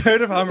 Fuck. The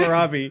Code of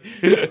Hammurabi.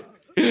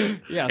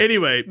 Yes.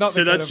 Anyway, Not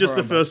so the Code that's of just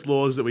the Harambe. firt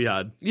laws that we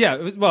had. Yeah,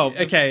 it was, well.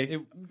 Okay.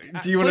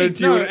 Do you want please,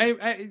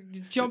 to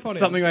do jump on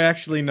something I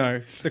actually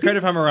know? The Code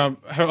of Hammurabi.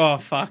 Oh,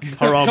 fuck.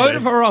 Harambe. Code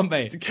of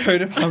Harambe.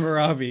 Code of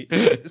Hammurabi.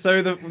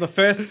 So the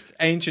first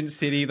ancient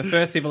city, the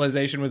first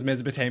civilization was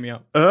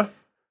Mesopotamia.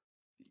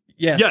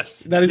 Yes. Yes.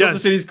 That is what the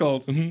city's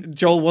called.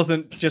 Joel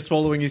wasn't just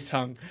swallowing his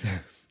tongue.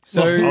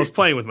 So I was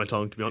playing with my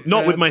tongue, to be honest.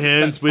 Not with my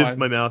hands, that's with fine.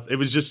 my mouth. It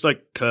was just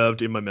like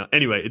curved in my mouth.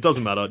 Anyway, it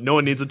doesn't matter. No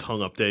one needs a tongue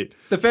update.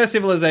 the first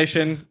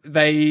civilization,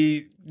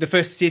 the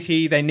first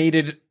city, they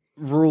needed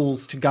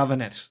rules to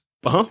govern it.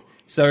 Uh-huh.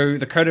 So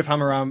the Code of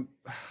Hammurabi.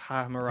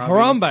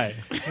 Harambe.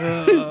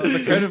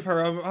 The Code of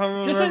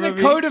Hammurabi. Just like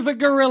the code of the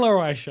gorilla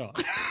I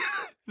shot.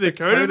 The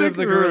Code of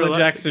the Gorilla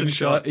Jackson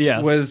shot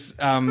Yes. was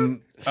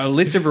a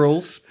list of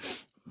rules.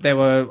 There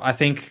were, I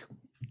think,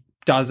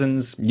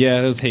 dozens.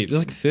 Yeah, there's heaps.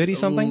 There's like 30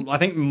 something. I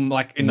think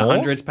like in the More?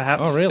 hundreds,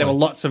 perhaps. Oh, really? There were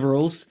lots of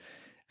rules.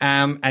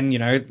 And, you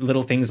know,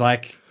 little things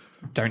like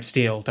don't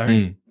steal,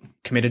 don't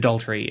commit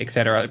adultery,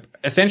 etc.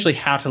 Essentially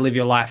how to live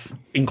your life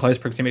in close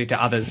proximity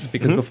to others,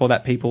 because before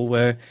that people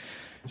were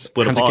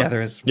Split apart.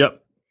 hunter-gatherers.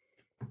 Yep.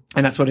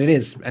 And that's what it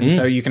is. And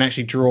so you can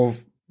actually draw,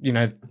 you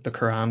know, the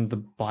Quran, the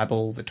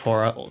Bible, the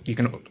Torah. You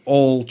can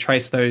all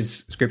trace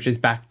those scriptures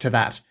back to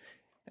that.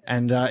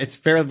 And it's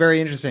very,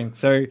 very interesting.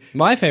 So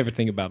My favorite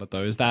thing about it,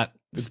 though, is that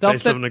It's stuff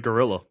based on a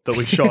gorilla that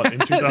we shot in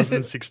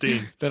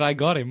 2016. that I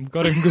got him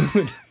good.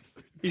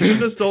 He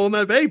shouldn't have stolen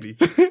that baby.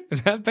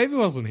 That baby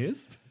wasn't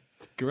his.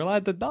 Gorilla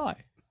had to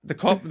die.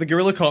 the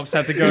gorilla cops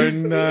had to go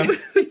and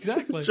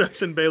Exactly.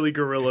 Jackson Bailey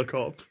Gorilla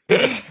Cop.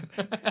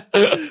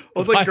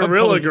 It's like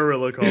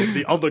Gorilla Cop,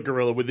 the other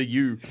gorilla with a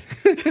U.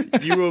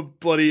 You were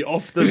bloody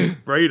off the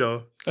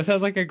radar. That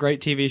sounds like a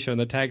great TV show,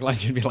 and the tagline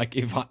should be like,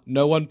 if I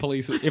don't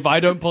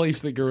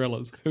police the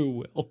gorillas,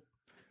 who will?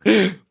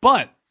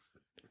 But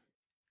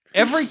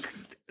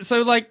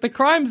the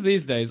crimes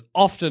these days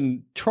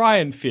often try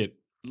and fit.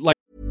 Like,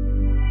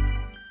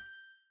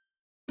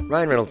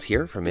 Ryan Reynolds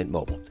here from Mint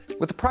Mobile.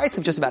 With the price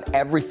of just about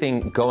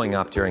everything going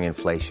up during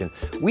inflation,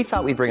 we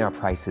thought we'd bring our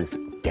prices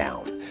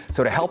down.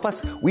 So to help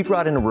us, we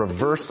brought in a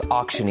reverse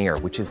auctioneer,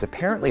 which is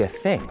apparently a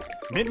thing.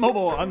 Mint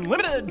Mobile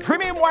Unlimited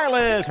Premium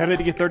Wireless. How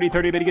to get 30,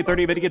 30, bit to get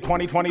 30, bit to get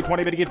 20, 20,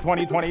 20, bit to get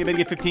 20, 20, bit to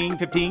get 15,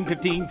 15,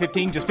 15,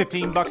 15, just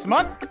 $15 a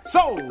month?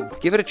 Sold!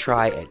 Give it a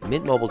try at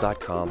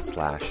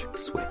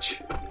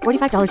mintmobile.com/switch.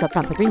 $45 up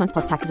front for 3 months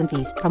plus taxes and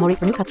fees. Promo rate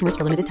for new customers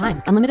for limited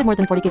time. Unlimited more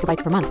than 40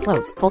 gigabytes per month.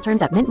 Slows full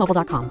terms at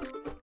mintmobile.com.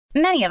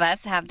 Many of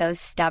us have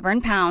those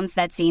stubborn pounds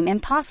that seem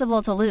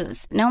impossible to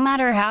lose, no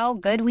matter how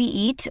good we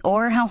eat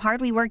or how hard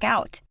we work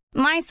out.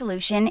 My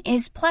solution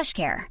is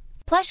PlushCare.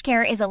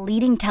 PlushCare is a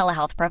leading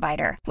telehealth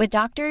provider with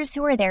doctors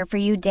who are there for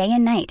you day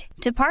and night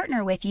to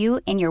partner with you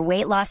in your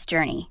weight loss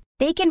journey.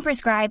 They can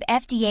prescribe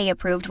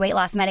FDA-approved weight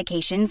loss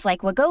medications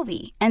like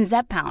Wegovy and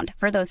Zepbound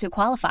for those who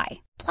qualify.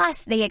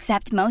 Plus, they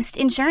accept most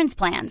insurance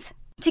plans.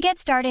 To get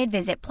started,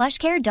 visit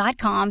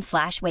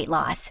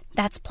plushcare.com/weightloss.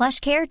 That's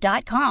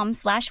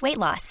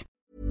plushcare.com/weightloss.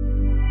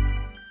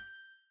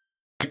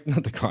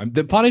 not the crime.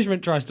 The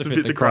punishment tries to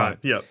fit the crime.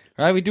 Yep.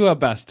 All right, we do our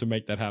best to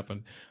make that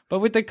happen. But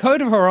with the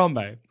Code of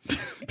Harambe,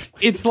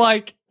 it's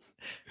like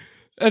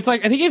I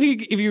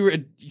think if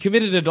you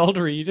committed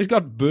adultery, you just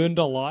got burned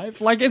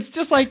alive. Like, it's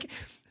just like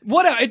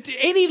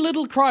any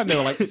little crime, they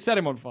were like, set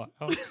him on fire,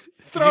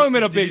 throw him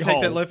in a big hole. Did you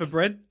take that loaf of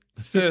bread?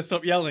 Sir,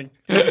 stop yelling.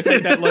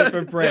 Take that loaf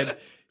of bread.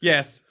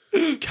 Yes.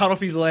 Cut off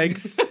his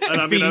legs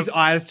and feed his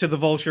eyes to the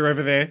vulture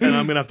over there. And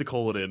I'm going to have to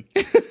call it in.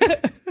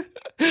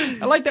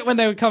 I like that when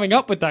they were coming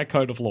up with that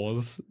code of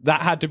laws,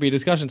 that had to be a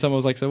discussion. Someone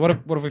was like, so what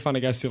if we find a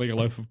guy stealing a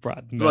loaf of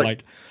bread? And they're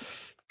like,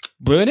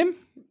 burn him?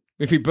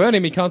 If we burn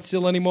him, he can't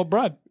steal any more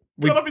bread.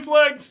 Cut off his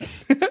legs!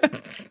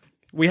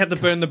 We had to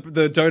burn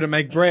the dough to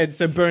make bread,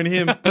 so burn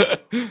him.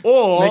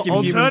 Or, Make him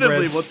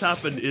alternatively, what's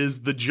happened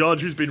is the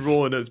judge who's been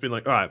ruling it has been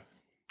like, all right,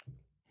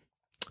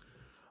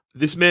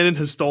 this man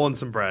has stolen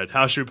some bread.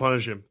 How should we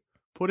punish him?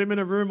 Put him in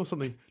a room or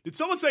something. Did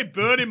someone say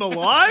burn him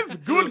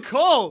alive? Good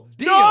call.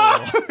 Deal.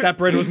 No! That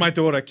bread was my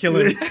daughter. Kill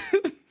him.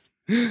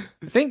 I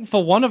think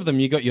for one of them,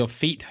 you got your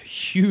feet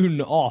hewn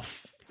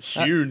off.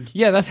 Hewn.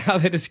 Yeah, that's how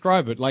they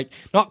describe it. Like,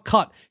 not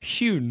cut,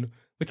 hewn.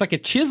 With like a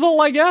chisel,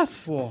 I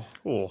guess. Oh,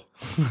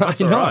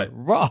 That's all right.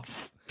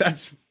 Rough.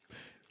 That's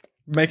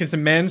making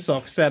some man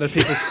socks out of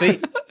people's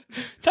feet.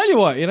 Tell you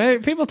what,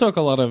 people talk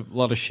a lot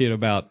of shit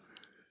about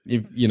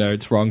if,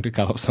 it's wrong to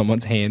cut off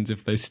someone's hands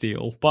if they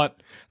steal,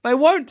 but they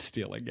won't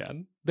steal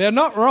again. They're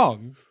not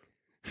wrong.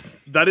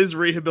 That is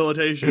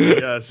rehabilitation,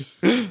 yes.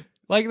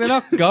 Like, they're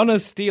not gonna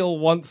steal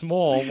once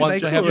more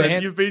once they have their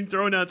hands. You've been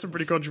throwing out some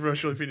pretty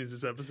controversial opinions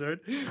this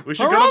episode.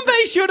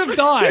 Harambe should have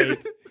died.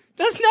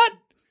 That's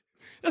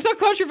not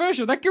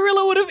controversial. That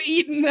gorilla would have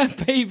eaten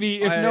that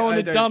baby if no one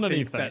had done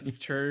anything. That's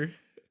true.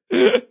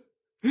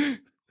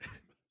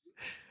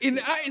 In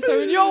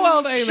your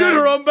world, Amen, Shoot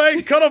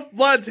Harambe, cut off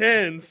Vlad's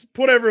hands,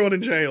 put everyone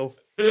in jail.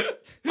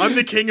 I'm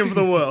the king of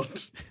the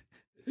world.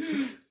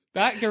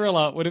 that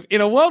gorilla would have,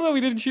 in a world where we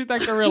didn't shoot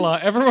that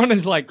gorilla, everyone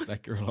is like,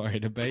 that gorilla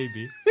ate a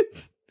baby.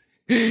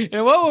 In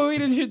a world where we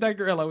didn't shoot that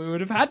gorilla, we would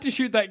have had to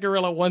shoot that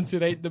gorilla once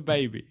it ate the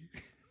baby.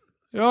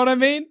 You know what I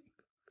mean?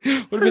 Would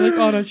have been like,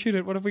 oh, don't shoot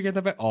it. What if we get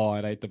the baby? Oh,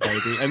 it ate the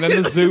baby. And then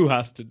the zoo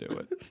has to do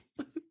it.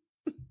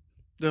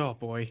 Oh,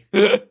 boy.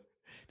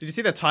 Did you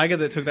see that tiger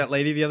that took that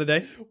lady the other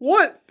day?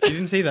 What? You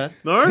didn't see that?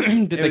 No?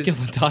 Did they kill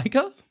a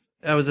tiger?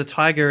 There was a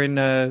tiger in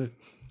a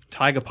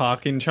tiger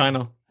park in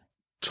China.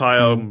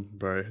 Bro,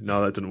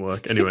 no, that didn't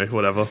work. Anyway,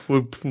 whatever.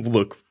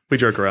 Look, we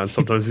joke around.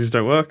 Sometimes these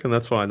don't work, and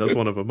that's fine. That's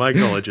one of them. I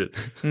acknowledge it.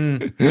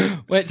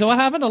 Wait, so what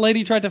happened? A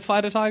lady tried to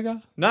fight a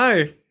tiger?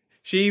 No.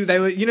 They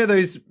were,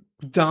 those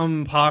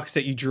dumb parks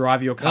that you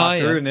drive your car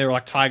through, and there were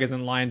like tigers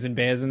and lions and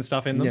bears and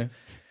stuff in them. Yeah.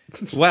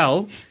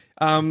 Well,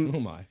 Oh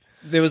my.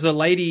 there was a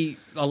lady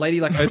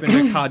like opened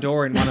her car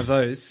door in one of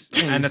those,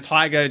 and a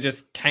tiger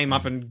just came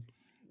up and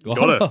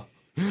Got her.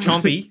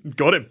 Chompy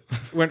Got him.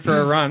 went for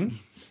a run,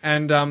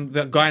 and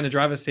the guy in the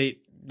driver's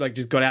seat like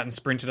just got out and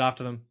sprinted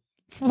after them.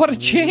 What a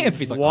champ.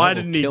 He's like, Why I will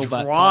didn't he kill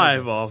that drive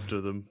tiger.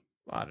 after them?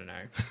 I don't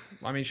know.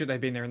 I mean, should they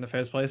have been there in the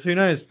first place? Who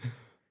knows?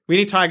 We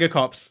need tiger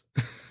cops.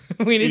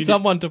 We need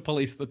someone to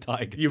police the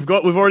tiger.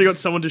 We've already got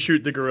someone to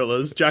shoot the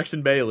gorillas,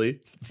 Jackson Bailey.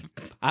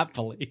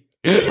 Happily.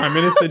 Prime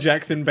Minister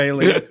Jackson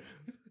Bailey,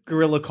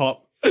 gorilla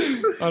cop.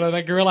 Oh no,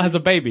 that gorilla has a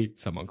baby.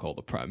 Someone call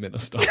the Prime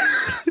Minister.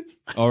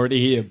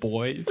 Already here,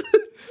 boys.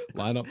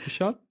 Line up the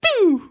shot.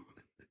 Doo!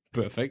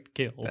 Perfect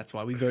kill. That's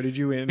why we voted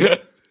you in.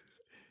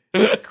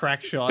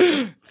 Crack shot.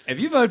 If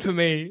you vote for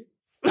me,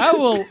 I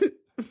will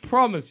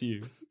promise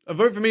you. A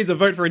vote for me is a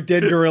vote for a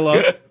dead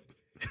gorilla.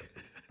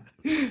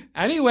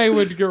 Any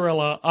wayward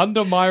gorilla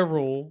under my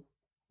rule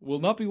will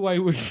not be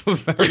wayward for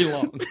very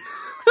long.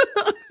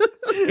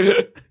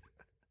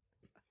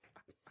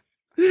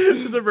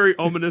 It's a very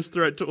ominous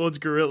threat towards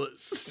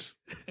gorillas.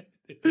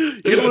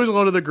 You're going to lose a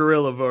lot of the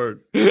gorilla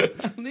vote.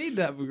 I need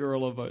that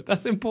gorilla vote.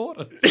 That's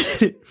important.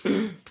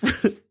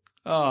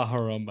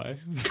 Harambe.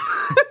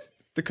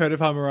 The Code of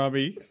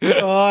Hammurabi.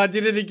 Oh, I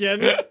did it again.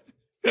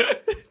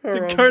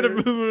 The Code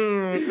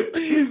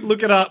of...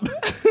 Look it up.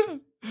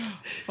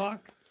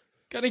 Fuck.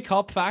 Got any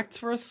cop facts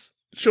for us,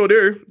 Sure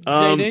do.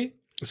 JD?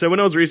 So when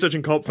I was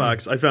researching cop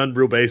facts, I found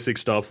real basic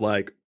stuff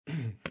like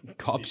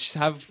Cops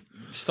have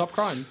stop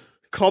crimes.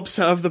 cops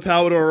have the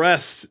power to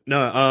arrest.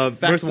 No,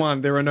 Fact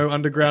 1, there are no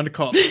underground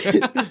cops.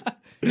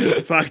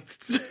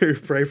 Fact 2,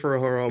 pray for a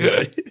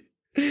Harambe.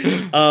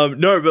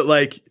 No, but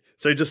like,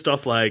 so just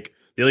stuff like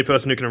the only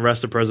person who can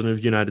arrest the president of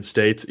the United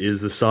States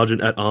is the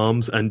sergeant at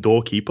arms and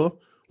doorkeeper,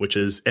 which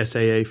is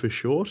SAA for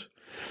short.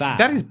 Sad.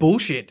 That is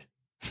bullshit.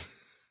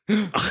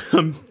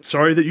 I'm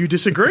sorry that you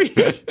disagree.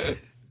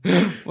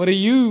 What do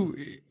you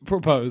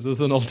propose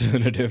as an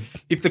alternative?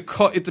 If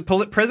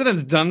the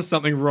president's done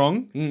something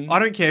wrong, I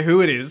don't care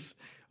who it is.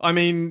 I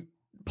mean,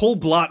 Paul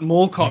Blart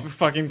Mall Cop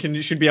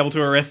should be able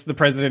to arrest the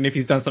president if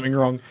he's done something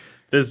wrong.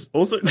 There's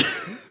also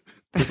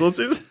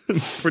some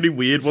pretty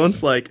weird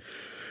ones like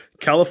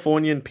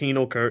Californian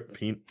penal code.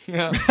 Penal?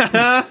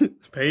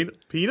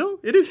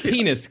 It is penal.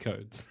 Penis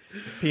codes.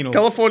 Penal.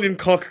 Californian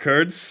cock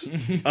codes.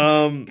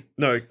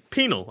 No,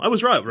 penal. I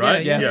was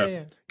right?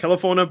 Yeah.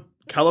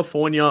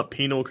 California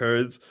penal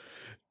codes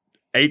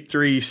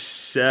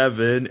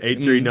 837,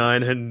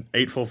 839, and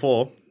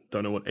 844.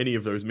 Don't know what any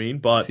of those mean,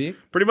 but Sick.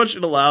 pretty much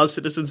it allows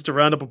citizens to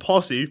round up a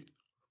posse,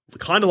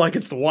 kind of like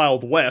it's the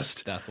Wild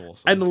West, That's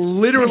awesome. and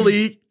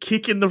literally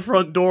kick in the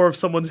front door of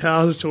someone's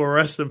house to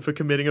arrest them for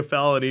committing a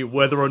felony,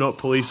 whether or not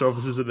police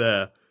officers are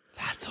there.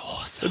 That's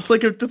awesome. It's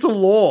like that's a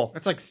law.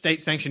 That's like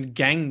state-sanctioned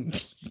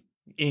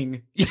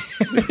gang-ing.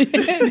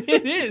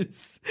 It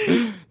is.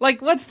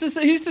 Like, who's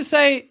to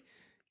say?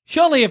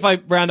 Surely, if I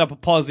round up a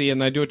posse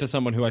and I do it to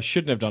someone who I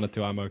shouldn't have done it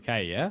to, I'm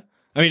okay. Yeah.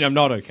 I mean, I'm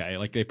not okay.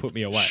 Like, they put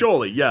me away.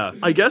 Surely, yeah.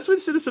 I guess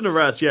with citizen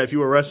arrest, yeah, if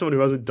you arrest someone who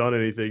hasn't done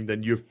anything,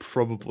 then you're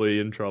probably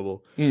in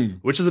trouble.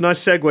 Which is a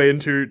nice segue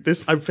into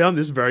this. I found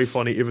this very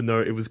funny, even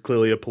though it was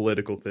clearly a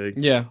political thing.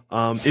 Yeah.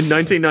 In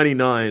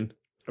 1999,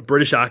 a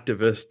British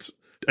activist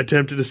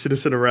attempted a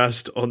citizen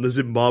arrest on the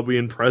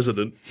Zimbabwean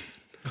president.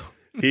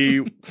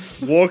 He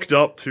walked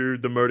up to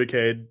the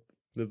motorcade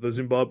that the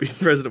Zimbabwean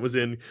president was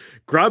in,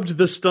 grabbed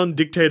the stunned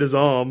dictator's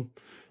arm,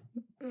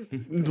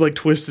 like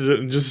twisted it,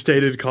 and just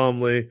stated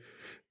calmly,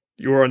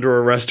 "You are under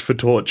arrest for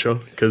torture,"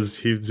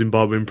 because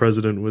Zimbabwean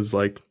president was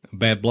like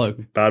Bad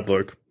bloke. bad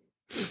bloke.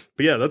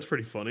 But yeah, that's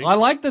pretty funny. I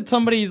like that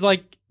somebody's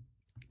like,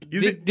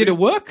 did it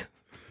work?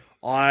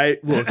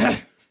 Look,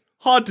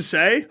 hard to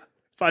say.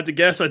 If I had to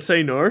guess, I'd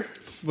say no.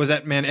 Was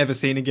that man ever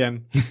seen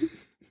again?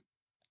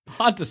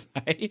 Hard to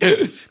say.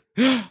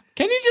 Can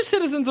you just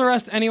citizens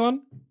arrest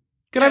anyone?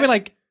 Could I be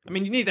like, I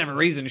mean, you need to have a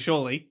reason,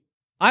 surely.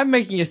 I'm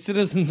making a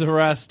citizen's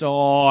arrest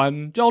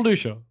on Joel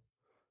Dusha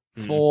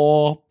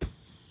for...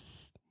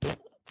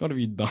 What have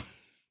you done?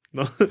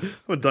 No, I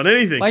haven't done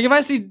anything. Like, if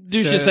I see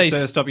Dusha say...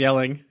 Sir, stop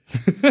yelling.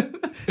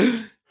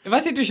 If I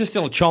see Dusha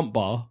steal a chomp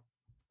bar,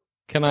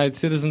 can I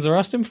citizens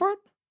arrest him for it?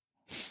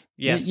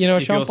 Yes, You know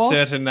a if you're chomp bar?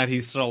 certain that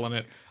he's stolen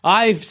it.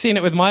 I've seen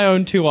it with my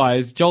own two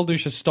eyes. Joel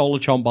Dusha stole a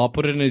chomp bar,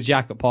 put it in his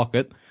jacket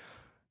pocket,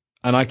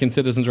 and I can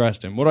citizens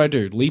arrest him. What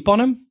do? Leap on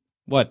him?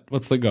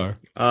 What's the go?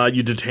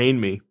 You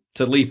detain me.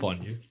 To leap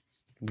on you.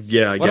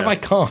 Yeah, I What guess. if I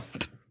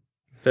can't?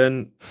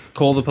 Then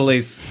Call the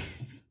police.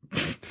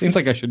 Seems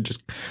like I should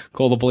just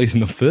call the police in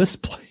the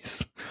first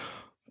place.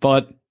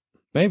 But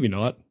maybe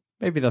not.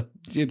 Maybe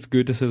it's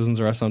good to citizens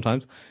arrest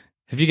sometimes.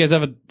 Have you guys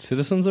ever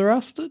citizens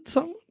arrested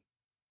someone?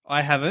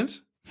 I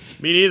haven't.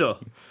 me neither.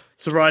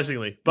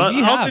 Surprisingly, but If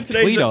you after have,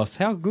 today's tweet us.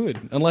 How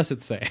good? Unless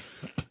it's sad.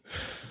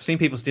 I've seen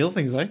people steal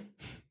things, though.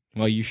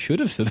 Well, you should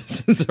have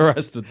citizens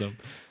arrested them.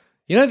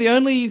 You know, the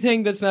only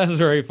thing that's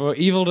necessary for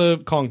evil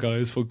to conquer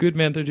is for good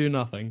men to do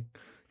nothing.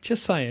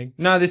 Just saying.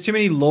 No, there's too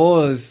many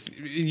laws.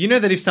 You know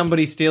that if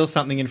somebody steals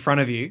something in front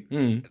of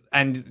you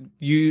and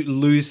you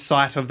lose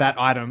sight of that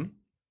item.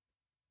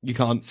 You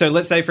can't. So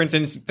let's say, for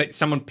instance, that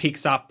someone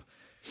picks up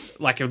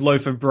like a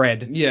loaf of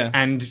bread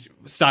and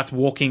starts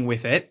walking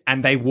with it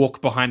and they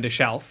walk behind a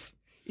shelf.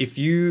 If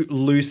you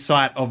lose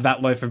sight of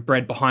that loaf of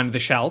bread behind the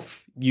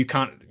shelf, you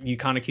can't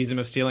accuse them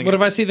of stealing What it.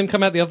 if I see them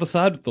come out the other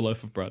side with the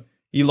loaf of bread?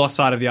 You lost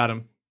sight of the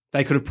item.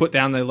 They could have put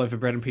down their loaf of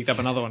bread and picked up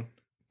another one.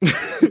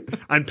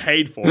 and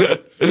paid for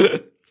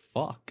it.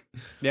 Fuck.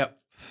 Yep.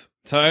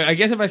 So I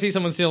guess if I see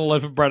someone steal a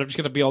loaf of bread, I'm just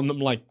going to be on them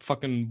like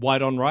fucking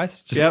white on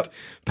rice. Just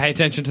pay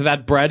attention to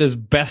that bread as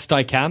best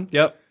I can.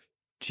 Yep.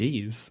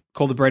 Jeez.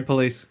 Call the bread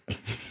police.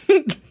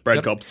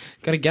 Bread cops,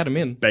 Got to get them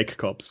in. bake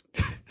cops.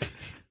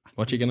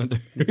 What you going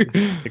to do?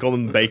 They call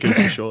them bakers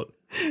for short.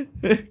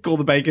 Call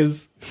the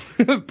bakers.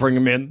 Bring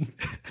them in.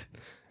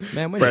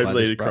 Man, when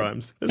Bread-related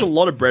crimes. There's a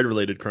lot of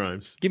bread-related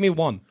crimes. Give me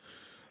one.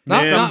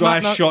 Some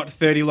guy shot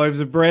 30 loaves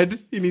of bread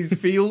in his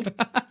field.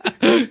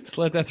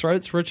 Slit their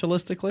throats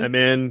ritualistically. A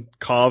man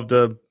carved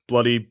a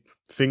bloody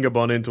finger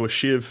bone into a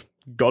shiv.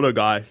 Got a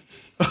guy.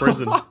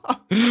 Prison.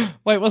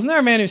 Wait, wasn't there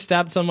a man who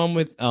stabbed someone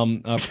with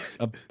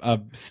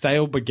a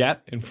stale baguette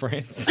in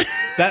France?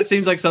 That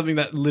seems like something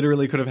that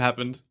literally could have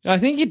happened. I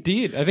think he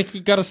did. I think he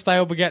got a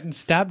stale baguette and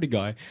stabbed a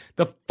guy.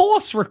 The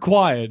force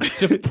required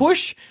to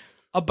push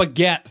a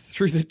baguette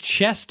through the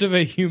chest of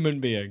a human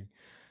being.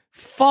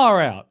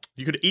 Far out.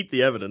 You could eat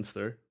the evidence,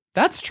 though.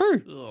 That's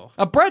true.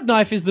 A bread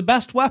knife is the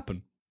best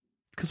weapon.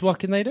 Because what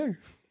can they do?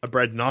 A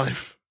bread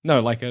knife. No,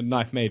 like a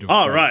knife made of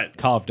bread, right.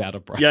 Carved out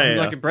of bread. Yeah.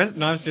 Like a bread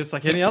knife's just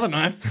like any other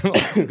knife. Well,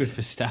 it's good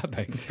for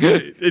stabbing.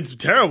 It's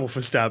terrible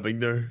for stabbing,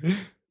 though.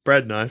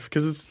 Bread knife,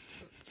 because it's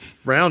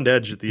round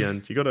edge at the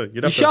end. You'd have You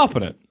to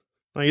sharpen it.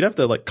 Oh, you'd have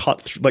to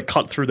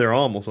cut through their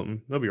arm or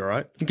something. That'd be all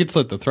right. You could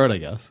slit the throat, I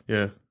guess.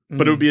 Yeah,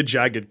 but it would be a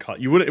jagged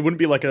cut. It wouldn't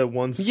be like a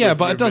one. Yeah,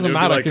 but it doesn't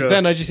matter because like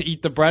then I just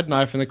eat the bread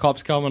knife and the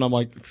cops come and I'm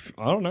like,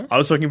 I don't know. I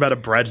was talking about a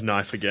bread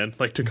knife again,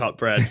 like to cut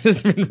bread.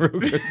 This has been real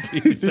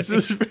confusing. This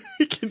is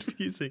very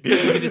confusing.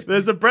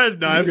 There's a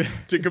bread knife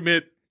to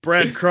commit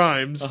bread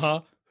crimes.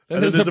 Then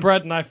And there's there's a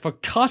bread knife for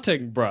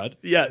cutting bread.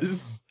 Yeah, A which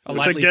I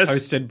lightly guess,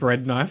 toasted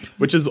bread knife.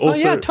 which is also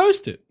Oh yeah,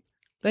 toast it.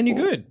 Then you're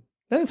good.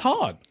 Then it's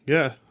hard.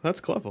 yeah,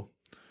 that's clever.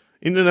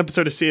 In an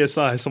episode of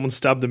CSI, someone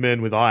stabbed a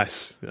man with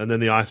ice, and then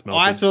the ice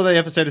melted. I saw the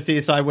episode of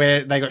CSI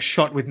where they got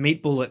shot with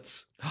meat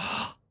bullets.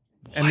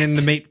 And then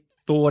the meat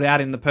thawed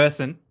out in the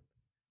person.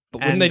 But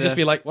wouldn't And, they just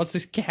be like, what's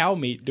this cow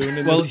meat doing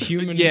in Well, this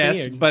human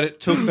yes, being? but it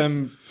took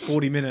them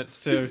 40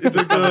 minutes to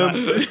discover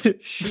that.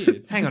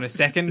 Shit. Hang on a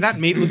second. That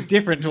meat looks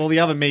different to all the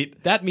other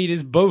meat. That meat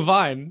is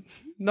bovine,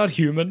 not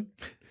human.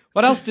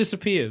 What else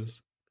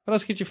disappears? What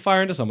else could you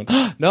fire into someone?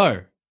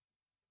 No.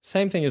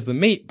 Same thing as the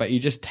meat, but you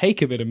just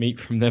take a bit of meat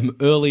from them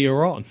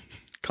earlier on.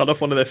 Cut off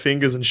one of their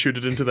fingers and shoot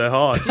it into their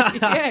heart.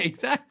 Yeah,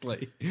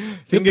 exactly.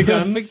 Finger the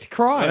guns. perfect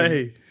crime.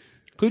 Hey,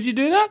 Could you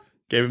do that?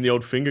 gave him the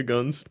old finger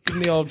guns. Give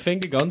 'em the old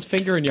finger guns,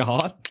 finger in your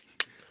heart.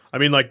 I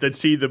mean, like, they'd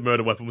see the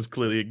murder weapon was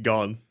clearly a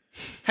gun.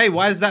 Hey,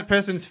 why is that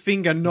person's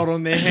finger not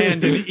on their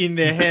hand and in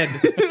their head?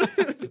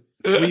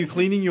 Were you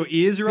cleaning your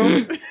ears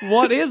wrong?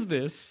 What is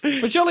this?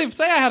 But surely, if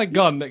say I had a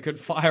gun that could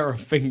fire a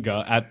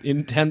finger at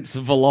intense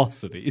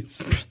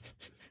velocities,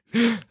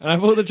 and I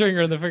pulled the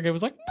trigger and the finger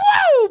was like,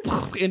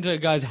 whoa, into a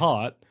guy's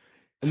heart,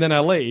 and then I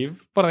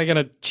leave, but are they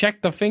going to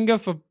check the finger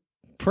for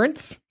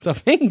prints? It's a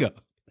finger.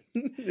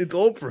 It's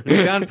all for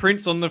You found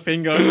prints on the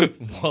finger.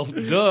 Well,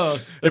 duh.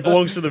 It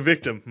belongs to the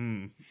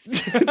victim.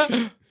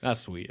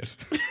 That's weird.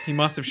 He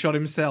must have shot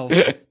himself.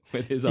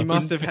 With his He own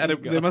must have finger.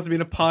 there must have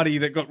been a party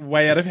that got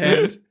way out of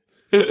hand.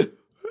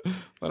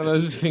 One of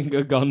those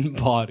finger gun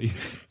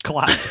parties.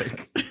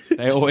 Classic.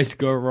 They always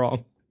go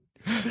wrong.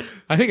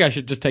 I think I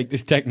should just take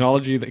this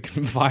technology that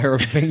can fire a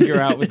finger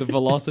out with the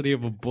velocity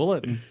of a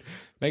bullet and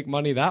make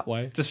money that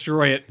way.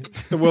 Destroy it.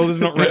 The world is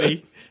not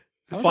ready.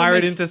 Fire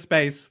it into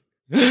space.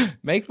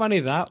 Make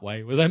money that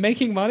way. Was I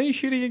making money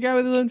shooting a guy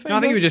with his own finger? No, I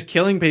think you were just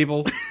killing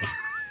people.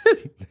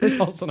 This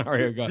whole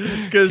scenario got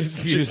Because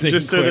confusing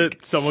just so quick.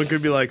 that someone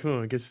could be like,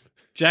 I guess...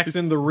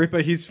 Jackson the Ripper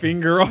his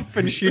finger off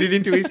and shoot it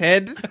into his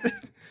head.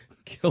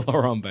 Kill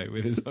Harambe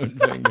with his own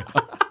finger.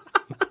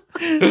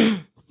 A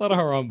lot of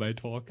Harambe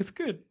talk. It's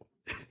good.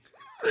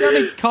 Got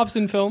any cops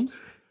in films?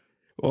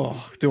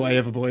 Oh, do I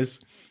ever, boys.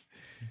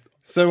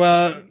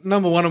 So,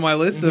 number one on my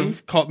list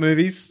of cop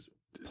movies,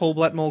 Paul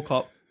Blart Mall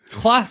Cop.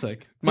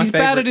 Classic. My He's bad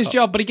favourite at his cop.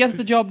 job, but he gets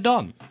the job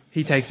done.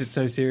 He takes it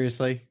so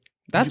seriously.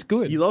 That's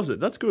good. He loves it.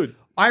 That's good.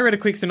 I read a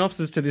quick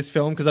synopsis to this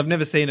film because I've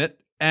never seen it,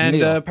 and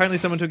Neither. apparently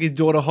someone took his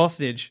daughter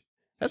hostage.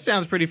 That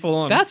sounds pretty full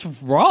on. That's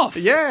rough.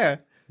 yeah.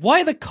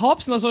 Why are the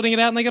cops not sorting it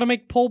out and they got to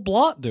make Paul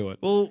Blart do it?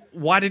 Well,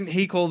 why didn't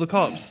he call the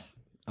cops?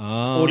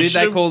 Oh. Or did they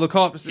should've- call the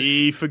cops?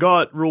 He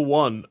forgot rule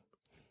 1.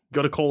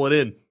 Got to call it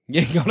in.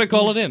 Yeah, you got to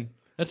call it in.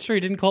 That's true. He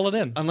didn't call it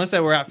in. Unless they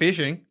were out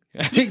fishing.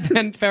 I think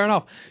then fair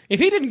enough. If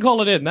he didn't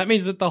call it in, that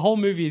means that the whole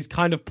movie is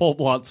kind of Paul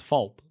Blart's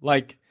fault.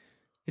 Like,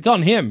 it's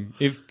on him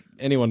if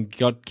anyone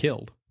got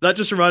killed. That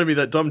just reminded me of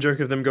that dumb joke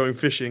of them going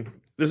fishing.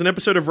 There's an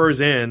episode of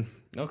Roseanne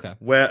Okay.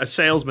 where a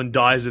salesman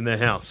dies in their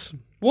house.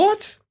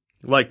 What?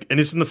 Like, and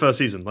it's in the first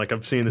season. Like,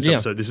 I've seen this Yeah.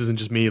 episode. This isn't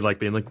just me, like,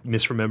 being, like,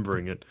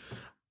 misremembering it.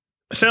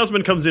 A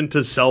salesman comes in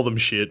to sell them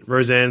shit.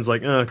 Roseanne's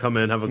like, come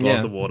in, have a glass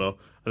Yeah. of water.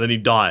 And then he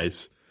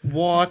dies.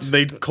 What?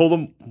 They call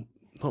them,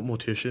 not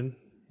mortician.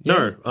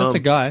 No. That's a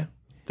guy.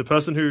 The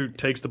person who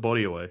takes the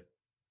body away.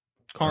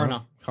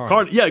 Coroner.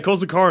 Coroner. Yeah, it calls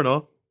the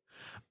coroner.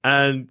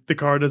 And the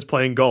coroner's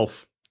playing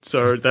golf.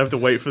 So they have to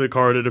wait for the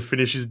coroner to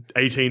finish his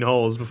 18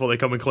 holes before they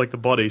come and collect the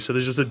body. So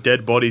there's just a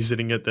dead body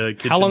sitting at the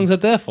kitchen. How long's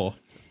it there for?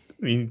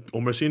 I mean,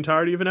 almost the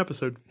entirety of an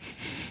episode.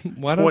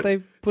 Why don't they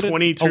put it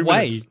 22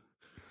 away? minutes.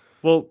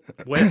 Well,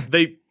 where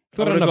they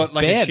Put I it would on have a got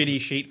like bed. a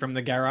shitty sheet from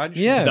the garage.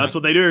 Yeah. that's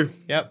what they do.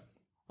 Yep.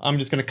 I'm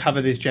just going to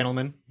cover this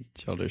gentleman.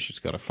 She's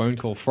got a phone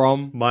call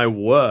from My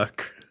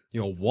work.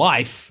 your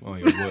wife. Oh,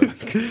 your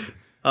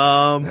work.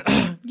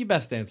 Um, You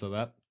best answer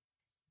that.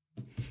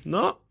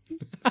 no,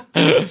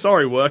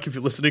 Sorry, work, if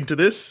you're listening to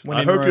this. When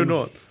I in hope you're Rome.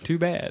 not. Too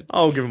bad.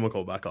 I'll give him a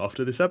call back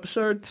after this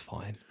episode. It's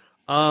fine.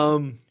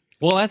 Um,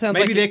 Well, that sounds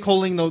Maybe like they're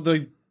calling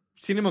the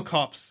cinema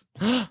cops.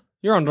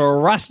 you're under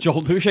arrest,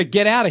 Joel Dusha.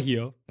 Get out of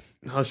here.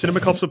 cinema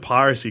cops are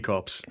piracy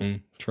cops.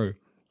 True.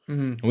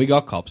 Mm-hmm. We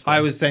got cops. Though.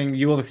 I was saying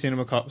you're the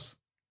cinema cops.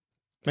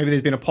 Maybe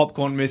there's been a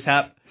popcorn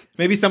mishap.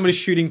 Maybe somebody's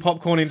shooting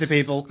popcorn into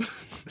people.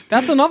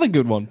 That's another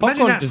good one. Imagine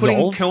Popcorn that,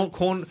 dissolves. putting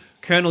corn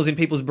kernels in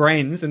people's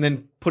brains and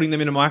then putting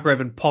them in a microwave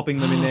and popping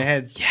them in their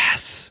heads.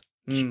 Yes.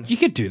 You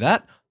could do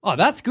that. Oh,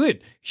 that's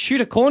good. Shoot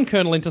a corn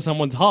kernel into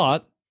someone's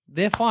heart.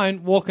 They're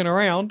fine walking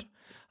around.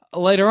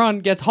 Later on,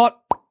 gets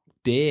hot.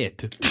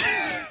 Dead.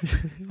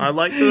 I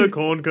like that a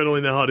corn kernel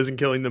in their heart isn't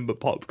killing them,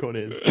 but popcorn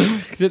is.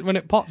 Because when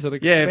it pops, it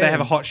expands. Yeah, if they have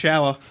a hot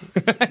shower.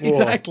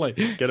 Exactly.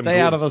 Get 'em Stay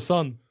out good. of the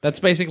sun.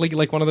 That's basically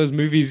like one of those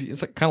movies.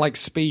 It's like, kind of like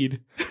Speed.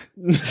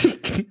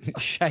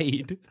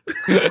 Shade.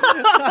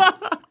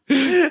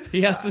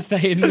 He has to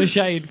stay in the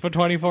shade for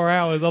 24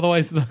 hours.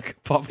 Otherwise, the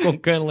popcorn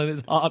kernel in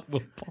his heart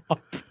will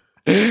pop.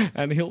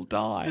 And he'll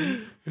die.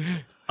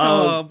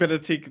 Better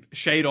take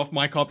shade off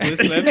my cop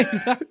list then.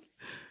 Exactly.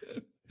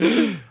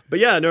 But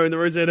yeah, no, in the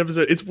Roseanne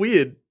episode, it's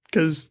weird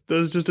because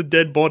there's just a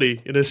dead body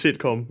in a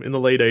sitcom in the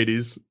late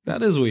 80s.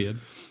 That is weird.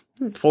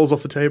 It falls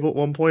off the table at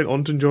one point.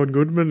 Anton John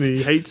Goodman,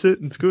 he hates it.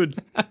 It's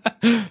good.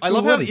 I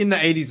love how in the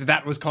 80s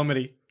that was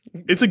comedy.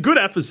 It's a good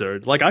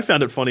episode. Like, I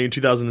found it funny in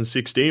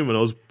 2016 when I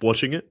was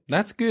watching it.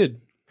 That's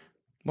good.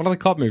 One of the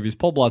cop movies.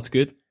 Paul Blod's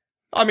good.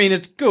 I mean,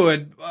 it's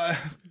good.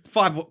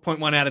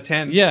 5.1 out of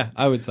 10. Yeah,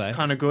 I would say.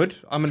 Kind of good.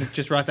 I'm going to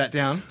just write that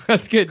down.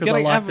 That's good. 'Cause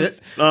I liked it.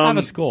 Have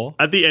a score.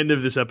 At the end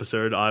of this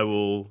episode, I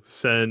will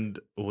send...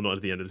 Well, not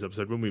at the end of this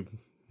episode. When we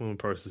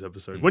post this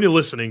episode. When you're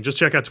listening, just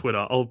check out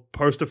Twitter. I'll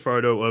post a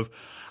photo of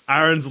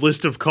Aaron's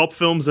list of cop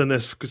films and their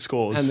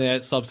scores. And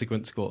their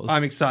subsequent scores.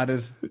 I'm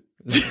excited.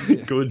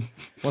 Good.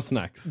 What's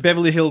next?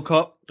 Beverly Hill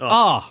Cop.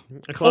 Ah,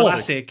 A classic.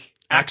 Classic.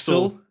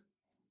 Axel. Axel.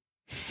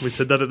 We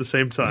said that at the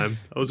same time.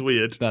 That was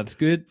weird. that's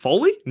good.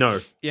 Foley?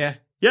 No. Yeah.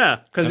 Yeah.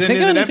 Because I then think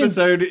there's I an only seen-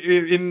 episode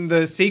in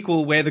the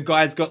sequel where the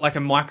guy's got like a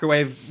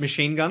microwave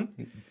machine gun.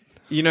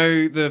 You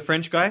know the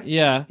French guy?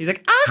 Yeah. He's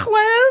like, ah,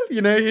 well.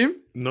 You know him?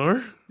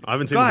 No? I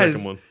haven't seen Guys. the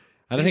second one.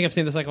 I don't think I've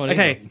seen the second one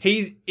Okay, either.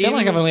 he's I feel in,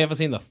 like I've only ever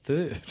seen the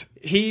third.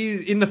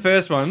 he's in the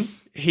first one.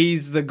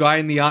 He's the guy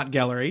in the art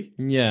gallery.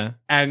 Yeah.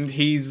 And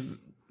he's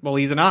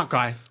an art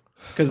guy.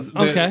 Because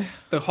Okay.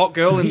 the hot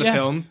girl in the Yeah.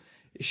 film,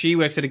 she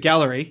works at a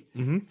gallery,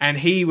 and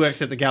he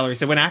works at the gallery.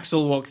 So when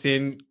Axel walks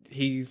in,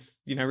 he's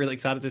really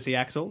excited to see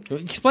Axel.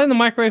 Explain the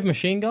microwave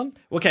machine gun.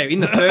 Okay, in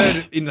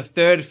the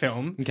third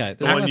film, Okay.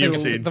 The one I you've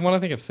think- seen. The one I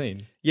think I've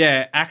seen.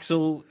 yeah,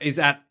 Axel is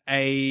at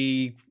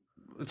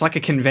it's like a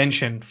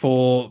convention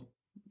for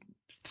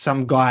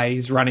some guy.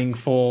 He's running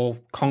for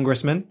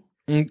congressman,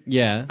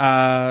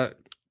 Yeah.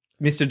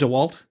 Mr.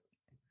 DeWalt,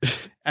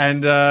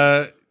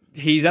 and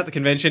he's at the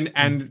convention,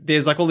 and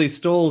there's like all these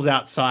stalls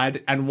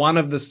outside, and one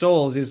of the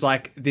stalls is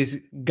like this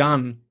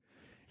gun,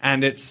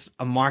 and it's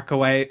a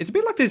microwave. It's a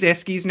bit like those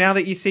Eskies now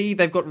that you see.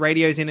 They've got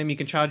radios in them. You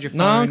can charge your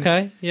no, phone.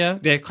 okay. Yeah.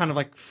 They're kind of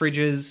like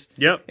fridges.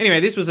 Yep. Anyway,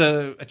 this was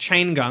a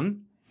chain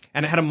gun,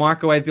 and it had a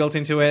microwave built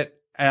into it.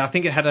 I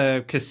think it had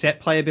a cassette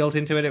player built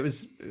into it. It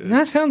was,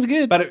 That sounds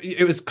good. but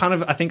it was kind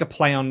of, I think, a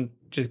play on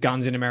just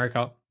guns in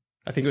America.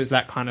 I think it was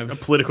that kind of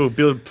Political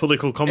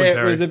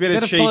commentary. It was a bit, bit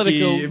of of cheeky,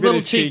 political, a bit little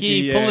of cheeky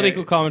yeah.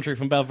 political commentary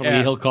from Beverly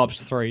Yeah. Hill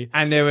Cops 3.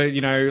 And there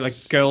were,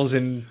 like girls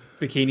in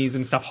bikinis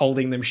and stuff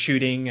holding them,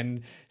 shooting,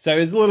 and so it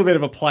was a little bit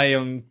of a play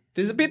on.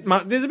 There's a bit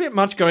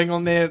much going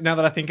on there now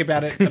that I think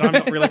about it that I'm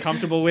not really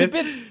comfortable with.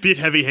 Bit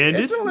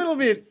heavy-handed. It's a little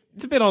bit.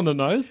 It's a bit on the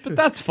nose, but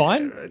that's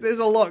fine. There's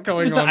a lot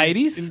going was the on.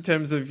 80s? in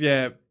terms of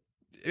Or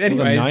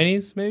Anyways, the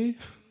 90s, maybe?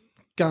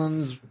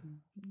 guns,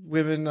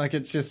 women, like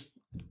it's just.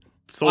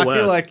 It's all I feel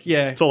there. like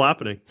It's all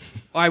happening.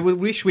 I would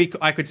wish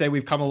I could say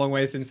we've come a long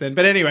way since then.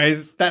 But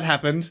anyways, that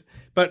happened.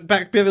 But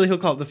back Beverly Hill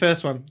Cop, the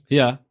first one,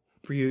 Yeah.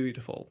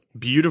 beautiful.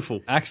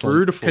 Beautiful. Excellent.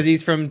 Beautiful. Because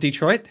he's from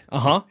Detroit,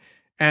 Uh-huh.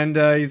 and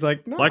he's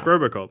like, no. Like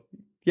RoboCop.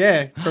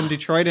 Yeah, from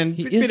Detroit, and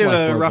He bit is of like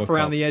a rough RoboCop.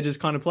 around the edges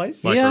kind of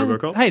place. Like yeah.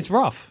 RoboCop? Hey, it's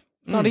rough.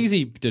 It's not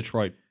easy,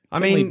 Detroit. I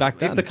Certainly mean, back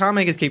then. if the car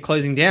makers keep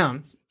closing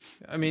down,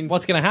 I mean,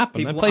 What's going to happen?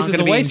 people That place aren't is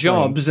a going to be in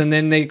wasteland. jobs, and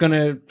then they're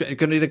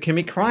going to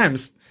commit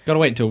crimes. Got to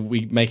wait until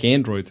we make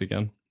androids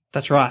again.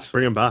 That's right.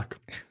 Bring him back.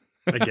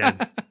 Again.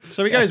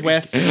 So he goes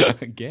west,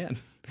 Again.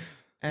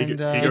 and he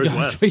goes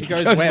west. He He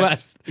goes goes west.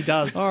 west. He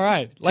does. All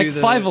right. Like the-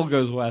 Fievel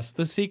Goes West,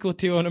 the sequel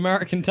to An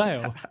American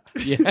Tale.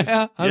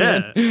 Yeah. I'm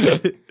in.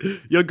 Yeah.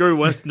 Your Go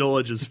West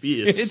knowledge is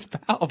fierce. It's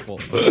powerful.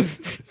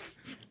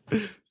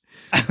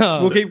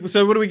 We'll keep.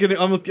 So what are we going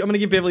to? I'm going to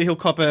give Beverly Hill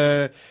Cop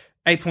a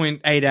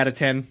 8.8 out of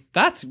 10.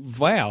 That's,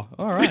 wow.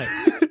 All right.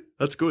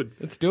 That's good.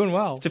 It's doing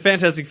well. It's a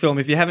fantastic film.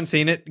 If you haven't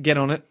seen it, get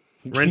on it.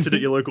 Rent it at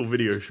your local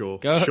video store.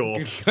 Go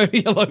to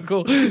your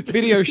local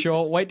video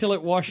shop, wait till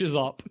it washes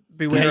up.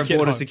 Beware Take of it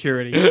border home.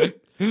 security.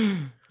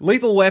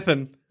 Lethal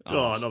Weapon.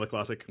 Oh, another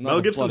classic. Another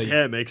Mel Gibson's bloody-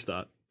 hair makes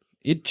that.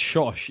 It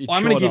sure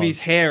I'm going to give does. his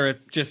hair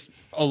just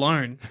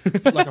alone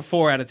like a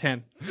 4 out of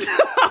 10.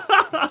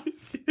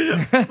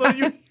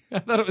 I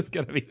thought it was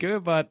going to be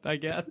good, but I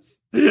guess.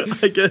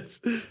 I guess.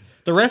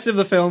 The rest of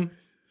the film,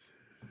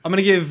 I'm going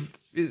to give.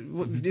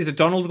 Is it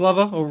Donald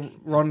Glover or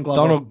Ron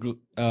Glover?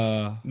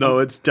 No,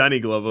 it's Danny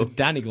Glover.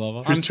 Danny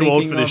Glover. Who's too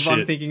old for this I'm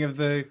shit. thinking of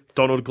the.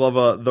 Donald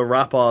Glover, the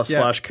rapper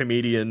 /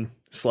 comedian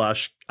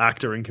 /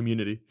 actor in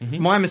Community.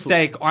 My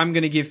mistake. I'm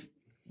going to give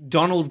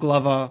Donald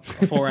Glover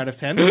a 4 out of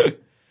 10.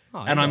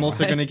 And I'm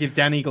also going to give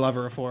Danny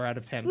Glover a 4 out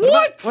of 10.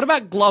 What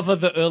about Glover,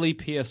 the early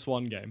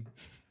PS1 game?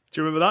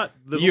 Do you remember that?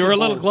 There's You're a lots of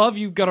little balls. glove,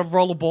 you've got to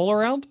roll a ball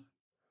around?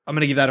 I'm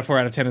going to give that a 4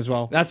 out of 10 as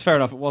well. That's fair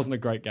enough. It wasn't a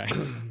great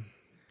game.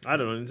 I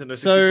don't know, Nintendo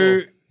 64.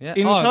 So, Yeah.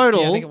 in Oh,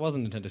 total, yeah, I think it was a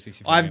Nintendo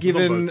 64 I've game.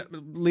 given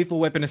Lethal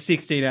Weapon a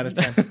 16 out of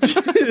 10.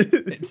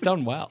 It's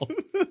done well.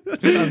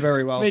 Done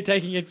very well. Me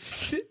taking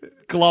its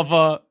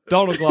Glover,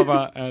 Donald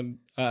Glover, and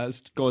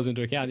scores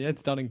into account. Yeah,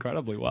 it's done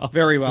incredibly well.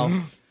 Very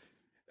well.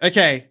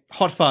 Okay,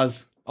 Hot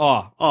Fuzz.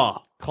 Oh,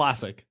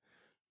 classic.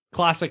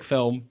 Classic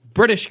film.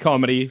 British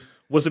comedy.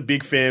 Was a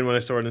big fan when I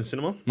saw it in the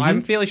cinema.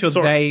 I'm fairly sure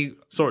Saw they...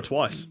 Saw it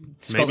twice.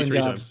 Scotland maybe 3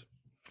 Yard. times.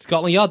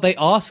 Scotland Yard. They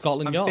are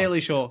Scotland I'm Yard. fairly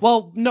sure.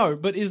 Well, no,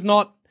 but is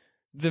not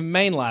the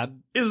main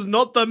lad. Is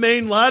not the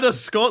main lad a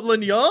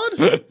Scotland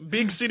Yard?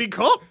 Big city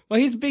cop?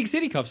 Well, he's a big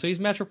city cop, so he's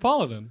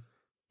metropolitan.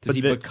 Does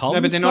he become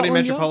No, but they're not in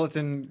Scotland Yard?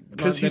 Metropolitan.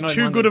 Because they're he's not in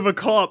too London. good of a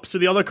cop, so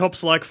the other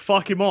cop's like,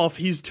 fuck him off,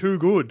 he's too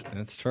good.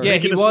 That's true. Yeah,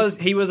 Making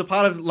he was a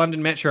part of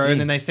London Metro, and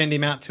then they send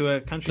him out to a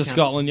country to town.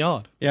 Scotland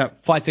Yard. Yeah.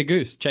 Fights a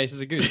goose, chases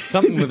a goose,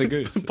 something with a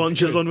goose. It's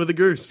Punches good. on with a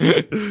goose.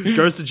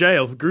 Goes to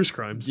jail for goose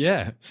crimes.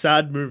 Yeah.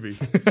 Sad movie.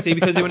 See,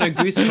 because there were no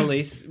goose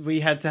police, we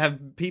had to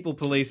have people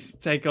police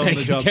take on the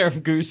Taking job. care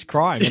of goose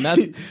crime, and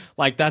that's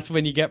that's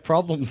when you get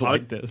problems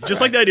like this. Just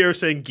like the idea of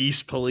saying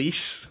geese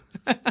police.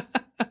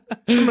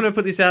 I'm going to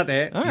put this out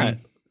there. All right.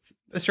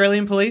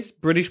 Australian police,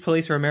 British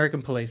police, or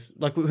American police?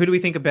 Like, who do we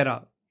think are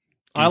better?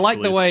 I like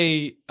the police.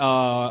 way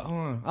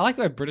I like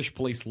the way British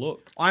police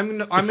look. I'm going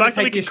to fact that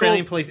we take the can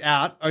Australian call- police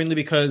out only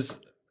because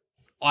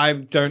I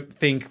don't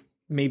think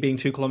me being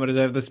 2 kilometers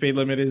over the speed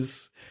limit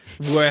is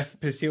worth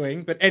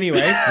pursuing. But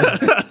anyway,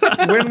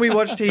 when we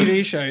watch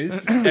TV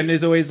shows, and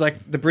there's always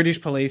like the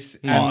British police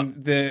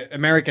and the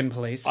American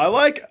police. I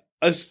like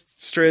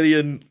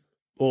Australian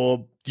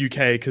or UK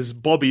because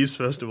Bobbies,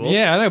 first of all.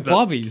 Yeah, I know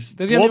Bobbies.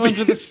 They're the only ones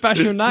with a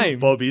special name.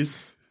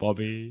 Bobbies.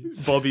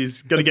 Bobbies.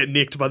 Bobbies. Gonna get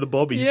nicked by the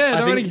Bobbies. Yeah. I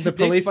don't wanna think get the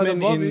dicked by the policeman in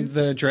bobbies.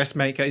 the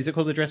dressmaker. Is it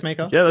called the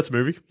dressmaker? Yeah, that's a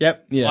movie.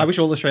 Yep. Yeah. I wish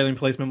all Australian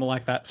policemen were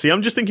like that. See,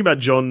 I'm just thinking about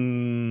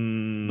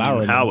John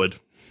Barrowman. Howard.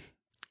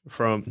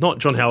 Not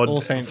John Howard,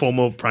 All Saints.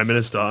 former Prime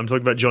Minister. I'm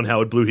talking about John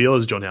Howard, Blue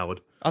Heelers John Howard.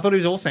 I thought he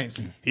was All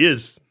Saints. He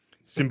is.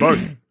 He's in both.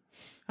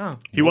 Oh.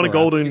 He won a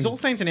golden Is All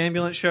Saints an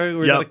ambulance show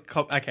or is Yep. that a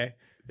cop? Okay.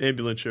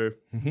 ambulance show.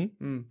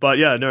 But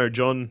yeah, no,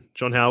 John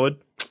Howard.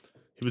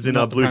 He was in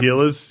Not the Blue Prime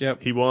Minister. Heelers.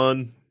 Yep. He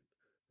won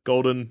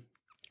golden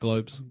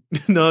Globes.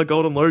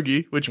 golden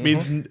Logie, which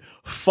means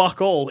fuck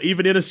all,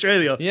 even in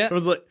Australia. Yeah. It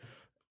was like,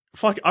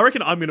 fuck, I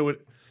reckon I'm going to win.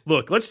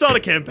 Look, let's start a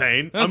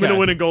campaign. I'm Okay. going to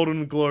win a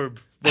Golden Globe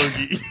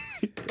Logie.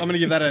 I'm going to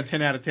give that a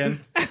 10 out of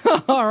 10.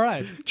 All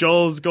right.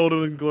 Joel's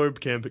Golden Globe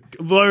campaign.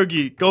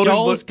 Logie. Golden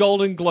Joel's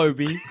Golden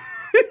Globey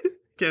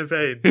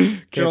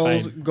campaign.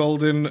 Joel's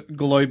Golden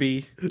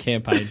Globey.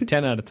 campaign.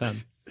 10 out of 10.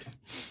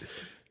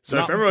 So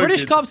No, if everyone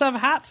British did- cops have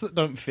hats that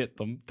don't fit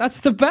them.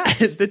 That's the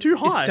best. they're too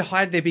It's high to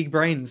hide their big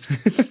brains.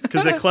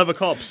 because they're clever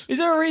cops. Is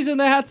there a reason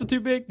their hats are too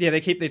big? Yeah, they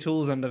keep their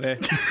tools under there.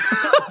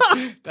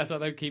 That's how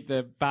they keep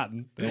their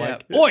baton. They're Yeah.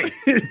 like, oi!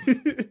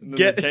 And then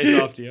Get- they chase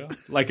after you.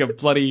 Like a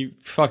bloody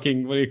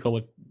fucking, what do you call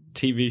it?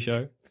 TV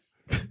show.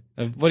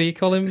 What do you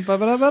call him?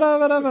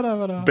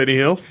 Benny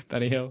Hill.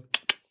 Benny Hill.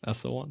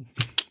 That's the one.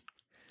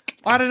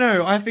 I don't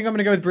know. I think I'm going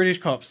to go with British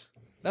cops.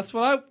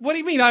 What do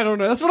you mean I don't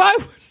know? That's what I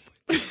would.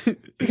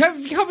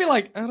 You can't be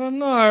like, I don't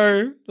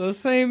know. The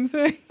same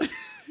thing.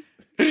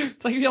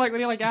 It's like if you're like,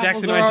 when you're like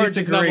apples Jackson, or I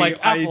oranges, and I'm disagree.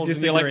 like I apples,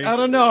 and you're like, disagree. I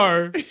don't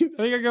know. I think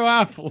I go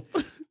apples.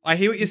 I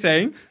hear what you're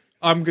saying.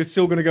 I'm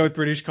still going to go with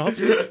British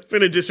cops. I'm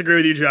going to disagree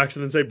with you,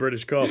 Jackson, and say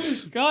British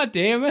cops. God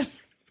damn it.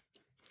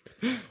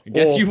 I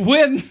guess Or- you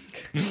win.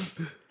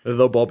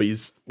 The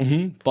Bobbies.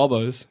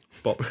 Bobos.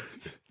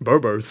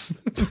 Bobos.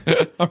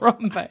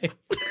 Harambe.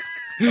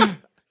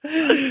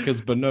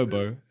 Because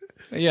Bonobo.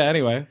 Yeah,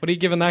 anyway. What are you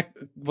giving that,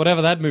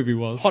 whatever that movie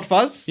was? Hot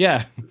Fuzz?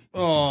 Yeah.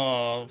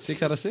 Oh,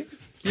 6 out of 6?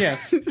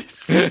 yes.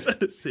 6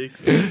 out of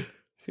 6.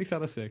 6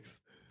 out of 6.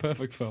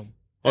 Perfect film.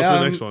 What's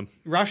the next one?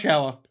 Rush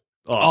Hour.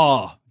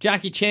 Oh,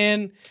 Jackie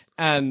Chan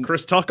and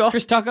Chris Tucker.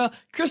 Chris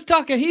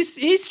Tucker, he's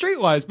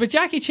streetwise, but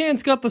Jackie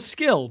Chan's got the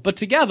skill. But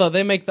together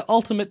they make the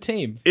ultimate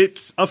team.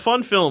 It's a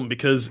fun film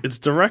because it's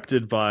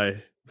directed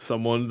by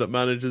someone that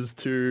manages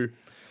to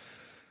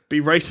be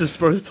racist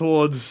both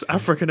towards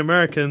African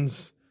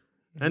Americans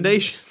and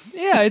Asians.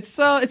 Yeah,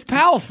 it's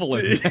powerful.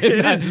 In It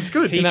is. It's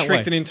good. He in that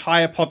tricked way. an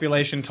entire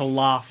population to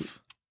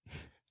laugh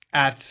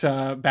at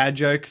bad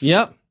jokes.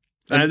 Yep.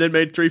 And then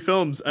made 3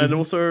 films and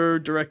also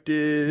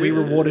directed. We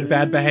rewarded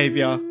bad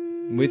behavior.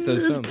 With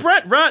those It's films.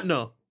 Brett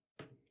Ratner.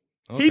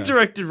 Okay. He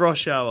directed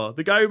Rush Hour,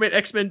 the guy who made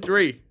X-Men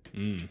 3.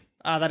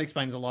 That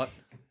explains a lot.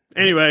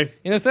 Anyway,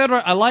 In the third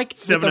one, I like with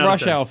 7 the out of Rush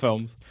 10. Hour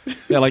films.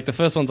 They're like, the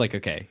first one's like,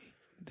 okay,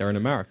 they're in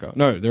America.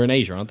 No, they're in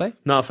Asia, aren't they?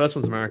 No, first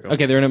one's America.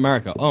 Okay, they're in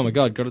America. Oh my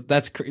God,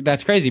 that's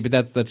crazy.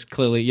 But that's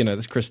clearly, you know,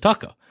 that's Chris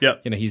Tucker. Yeah.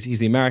 You know, he's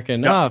the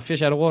American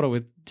fish out of water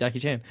with Jackie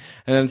Chan.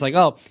 And then it's like,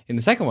 oh, in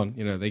the second one,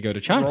 you know, they go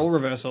to China. Role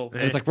reversal.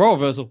 And it's like role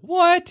reversal.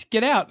 What?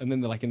 Get out! And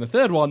then they're like, in the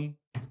third one,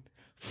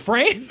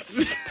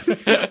 France.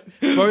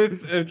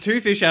 Both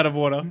two fish out of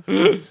water.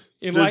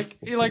 You're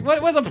like,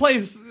 what's a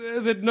place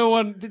that no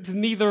one? It's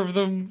neither of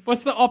them.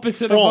 What's the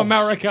opposite of France.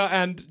 America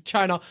and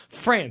China?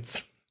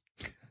 France.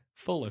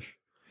 Foolish.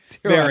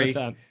 0 Very.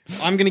 out of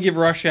 10. I'm going to give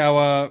Rush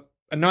Hour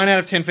a 9 out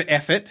of 10 for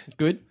effort.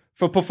 Good.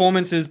 For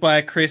performances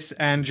by Chris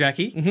and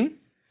Jackie. Mm-hmm.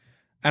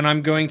 And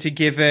I'm going to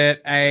give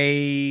it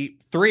a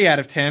 3 out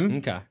of 10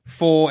 Okay.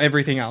 for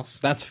everything else.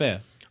 That's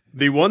fair.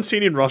 The one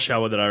scene in Rush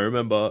Hour that I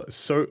remember.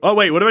 Oh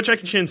wait, what about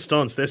Jackie Chan's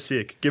stunts? They're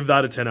sick. Give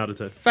that a 10 out of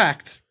 10.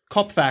 Fact.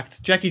 Cop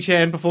fact. Jackie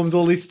Chan performs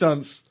all these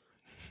stunts.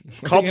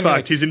 Cop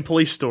fact. He's in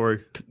Police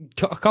Story.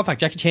 Cop fact: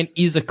 Jackie Chan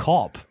is a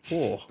cop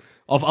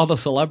of other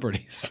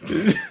celebrities.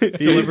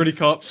 Celebrity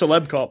cop.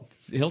 Celeb cop.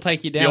 He'll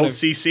take you The down. old if-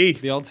 CC.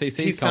 The old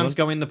CC. His stunts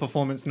go in the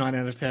performance 9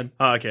 out of 10.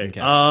 Okay.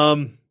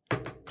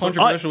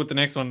 Controversial with the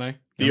next one though.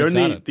 The I'm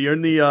only excited.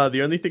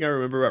 the only thing I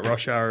remember about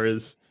Rush Hour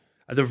is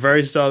at the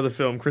very start of the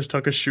film, Chris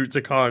Tucker shoots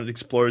a car and it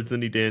explodes,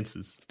 then he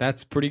dances.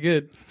 That's pretty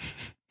good.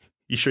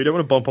 You sure you don't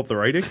want to bump up the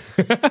rating?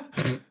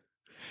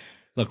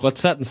 Look,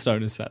 what's set in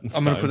stone is set in stone.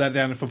 I'm going to put that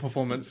down for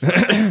performance.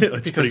 That's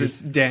because pretty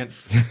it's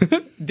dance.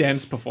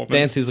 Dance performance.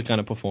 Dance is a kind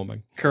of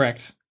performing.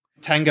 Correct.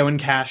 Tango and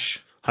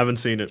Cash. Haven't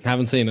seen it.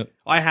 Haven't seen it.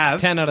 I have.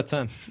 10 out of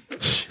 10.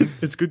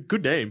 It's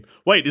good name.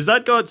 Wait, is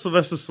that got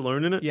Sylvester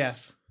Stallone in it?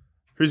 Yes.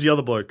 Who's the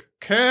other bloke?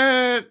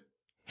 Kurt.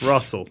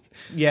 Russell.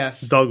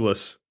 Yes.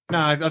 Douglas. No,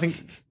 I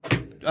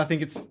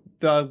think it's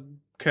the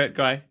Kurt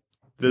guy.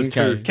 There's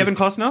Okay. two. Kevin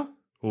Costner?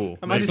 Ooh,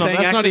 Am I maybe. just saying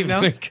That's not actors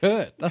even now? a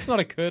Kurt. That's not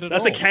a Kurt at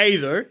That's all. a K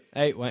though.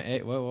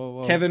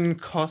 Whoa. Kevin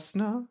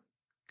Costner?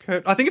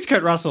 Kurt. I think it's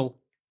Kurt Russell.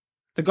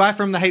 The guy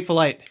from The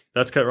Hateful Eight.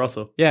 That's Kurt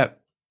Russell. Yeah.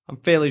 I'm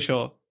fairly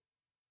sure.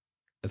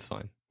 It's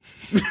fine.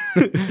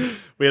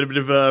 We had a bit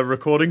of a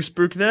recording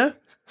spook there,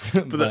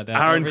 but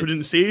Aaron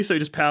couldn't see, so he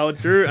just powered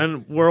through,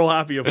 and we're all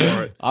happier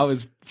for it. I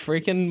was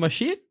freaking my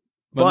shit.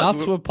 My But-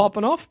 nuts were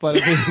popping off, but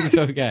it's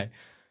okay.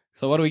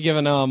 So what are we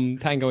giving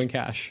Tango and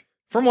Cash?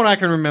 From what I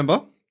can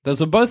remember,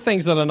 Those are both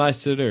things that are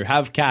nice to do.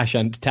 Have cash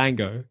and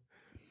tango.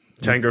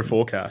 Tango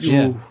for cash.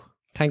 Yeah.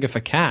 Tango for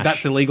cash.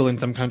 that's illegal in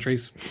some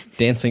countries.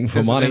 dancing for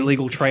There's money. an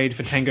illegal trade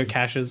for tango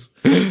caches.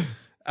 Look,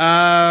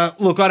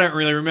 I don't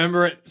really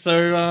remember it.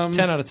 So,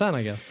 10 out of 10,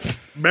 I guess.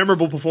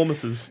 Memorable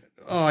performances.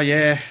 oh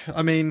yeah,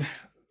 I mean,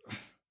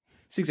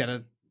 6 out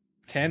of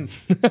 10.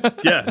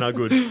 Yeah, no,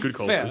 good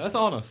call. Fair. Good, That's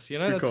honest. You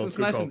know, good call. it's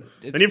Good nice. call. And,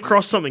 it's, And you've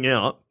crossed something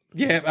out.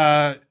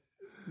 Yeah.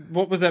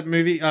 What was that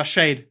movie?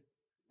 Shade.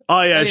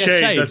 Oh yeah, yeah,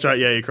 Shade. Shade. That's right.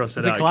 Yeah, you crossed it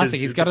it's out. a classic.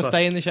 'cause He's it's got to a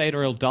stay in the shade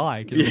or he'll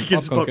die because Yeah, the he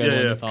gets popcorn pop- kernel yeah,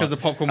 in yeah. his Because the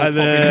heart. popcorn will And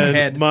pop in his then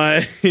head.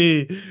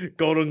 my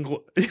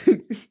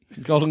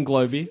Golden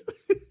Globey.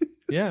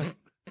 Yeah.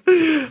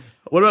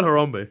 What about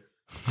Harambe?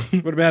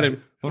 What about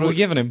him? What are we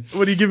giving him?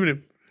 What are you giving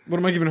him? What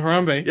am I giving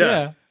Harambe?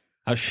 Yeah.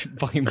 A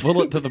fucking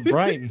bullet to the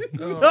brain.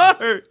 No.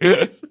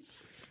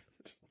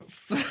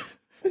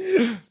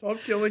 Stop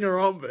killing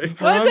Harambe.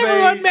 Why is Harambe-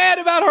 everyone mad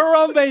about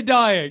Harambe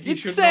dying? He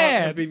It's should not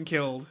have sad. been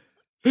killed.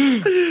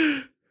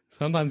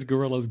 Sometimes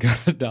gorillas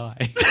gotta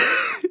die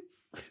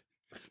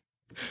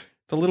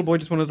The little boy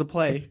just wanted to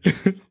play.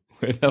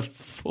 with a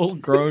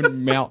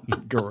full-grown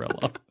mountain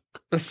gorilla.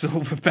 A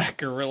silverback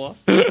gorilla.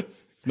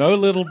 No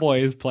little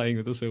boy is playing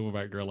with a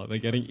silverback gorilla. They're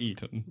getting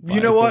eaten. by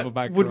You know a what?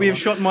 silverback Would we have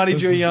gorilla. shot Mighty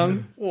Joe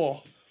Young?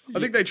 Oh, I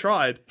think they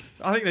tried.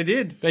 I think they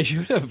did. They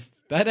should have.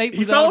 That ape He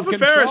was fell out off of a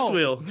Ferris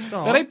control. wheel.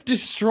 That ape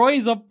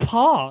destroys a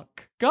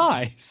park,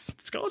 guys.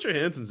 Scarlett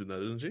Johansson's in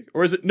that, isn't she?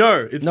 Or is it?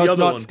 No, it's No, the it's other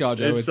not one.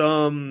 ScarJo, It's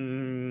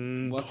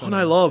it's- what's her one I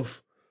name?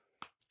 love.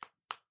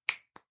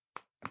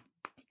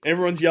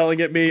 Everyone's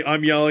yelling at me.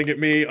 I'm yelling at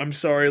me. I'm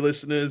sorry,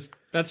 listeners.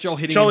 That's Joel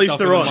hitting Charlize himself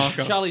with Theron. a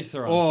marker. Charlize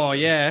Theron. Oh,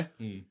 yeah.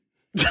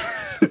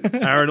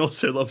 Aaron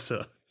also loves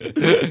her.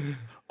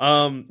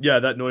 Yeah,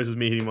 that noise was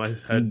me hitting my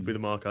head with a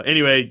marker.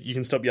 Anyway, you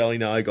can stop yelling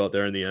now. I got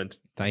there in the end.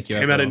 Thank you.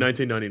 Came out in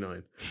everyone.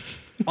 1999.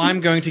 I'm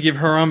going to give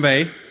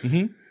Harambe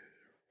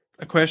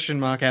a question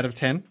mark out of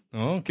 10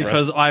 Oh,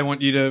 because I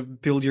want you to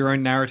build your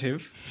own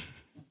narrative.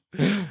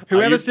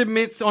 Whoever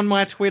submits on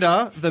my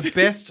Twitter the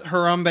best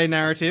Harambe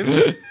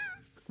narrative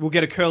will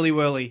get a curly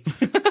whirly.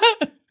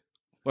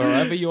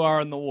 wherever you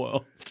are in the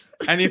world.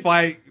 And if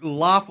I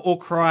laugh or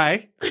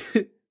cry,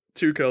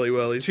 2 curly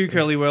whirlies. 2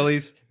 curly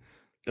whirlies.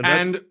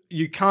 that's- And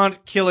you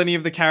can't kill any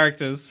of the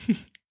characters.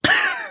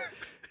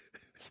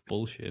 It's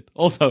bullshit.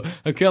 Also,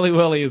 a curly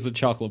whirly is a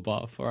chocolate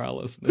bar for our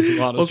listeners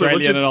who aren't Also, what's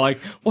Australian your- and are like,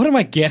 what am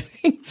I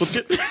getting?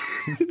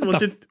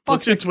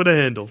 What's your Twitter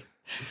handle?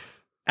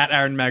 At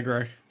Aaron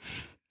Magro.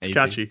 It's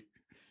catchy.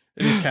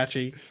 It is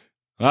catchy.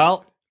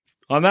 Well,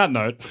 on that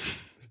note,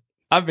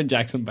 I've been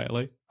Jackson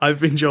Bailey. I've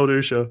been Joel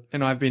Dusha.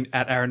 And I've been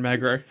at Aaron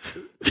Magro.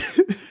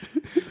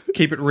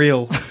 Keep it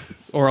real,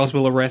 or else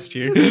we'll arrest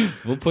you.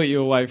 We'll put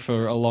you away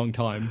for a long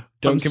time.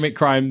 Don't commit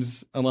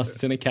crimes unless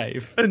it's in a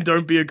cave. And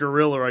don't be a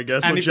gorilla, I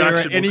guess. And or if there are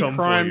Jackson any will come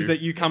crimes for you.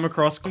 that you come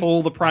across,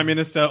 call the Prime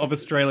Minister of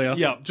Australia.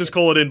 Yeah, Just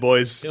call it in,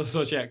 boys. He'll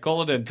sort you out.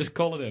 Call it in. Just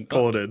call it in.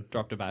 Call it in.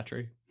 Dropped a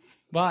battery.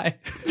 Bye.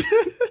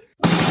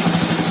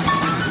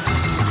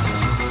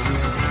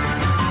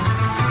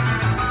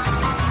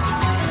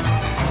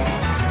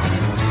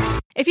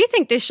 If you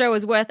think this show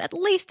is worth at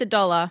least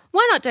 $1,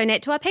 why not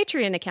donate to our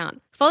Patreon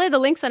account? Follow the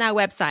links on our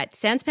website,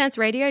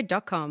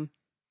 sanspantsradio.com.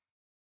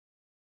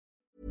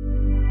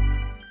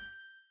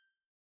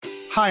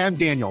 Hi, I'm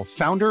Daniel,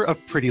 founder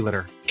of Pretty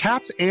Litter.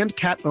 Cats and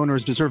cat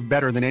owners deserve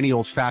better than any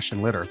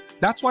old-fashioned litter.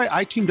 That's why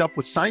I teamed up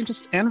with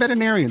scientists and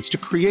veterinarians to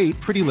create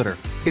Pretty Litter.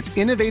 Its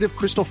innovative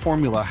crystal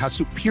formula has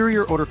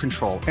superior odor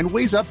control and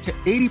weighs up to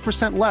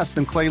 80% less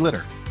than clay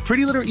litter.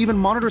 Pretty Litter even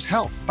monitors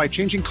health by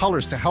changing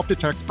colors to help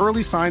detect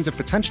early signs of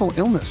potential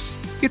illness.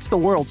 It's the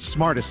world's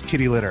smartest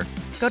kitty litter.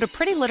 Go to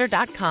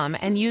prettylitter.com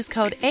and use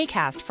code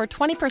ACAST for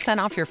 20%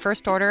 off your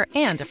first order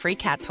and a free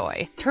cat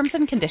toy. Terms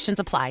and conditions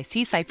apply.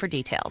 See site for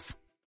details.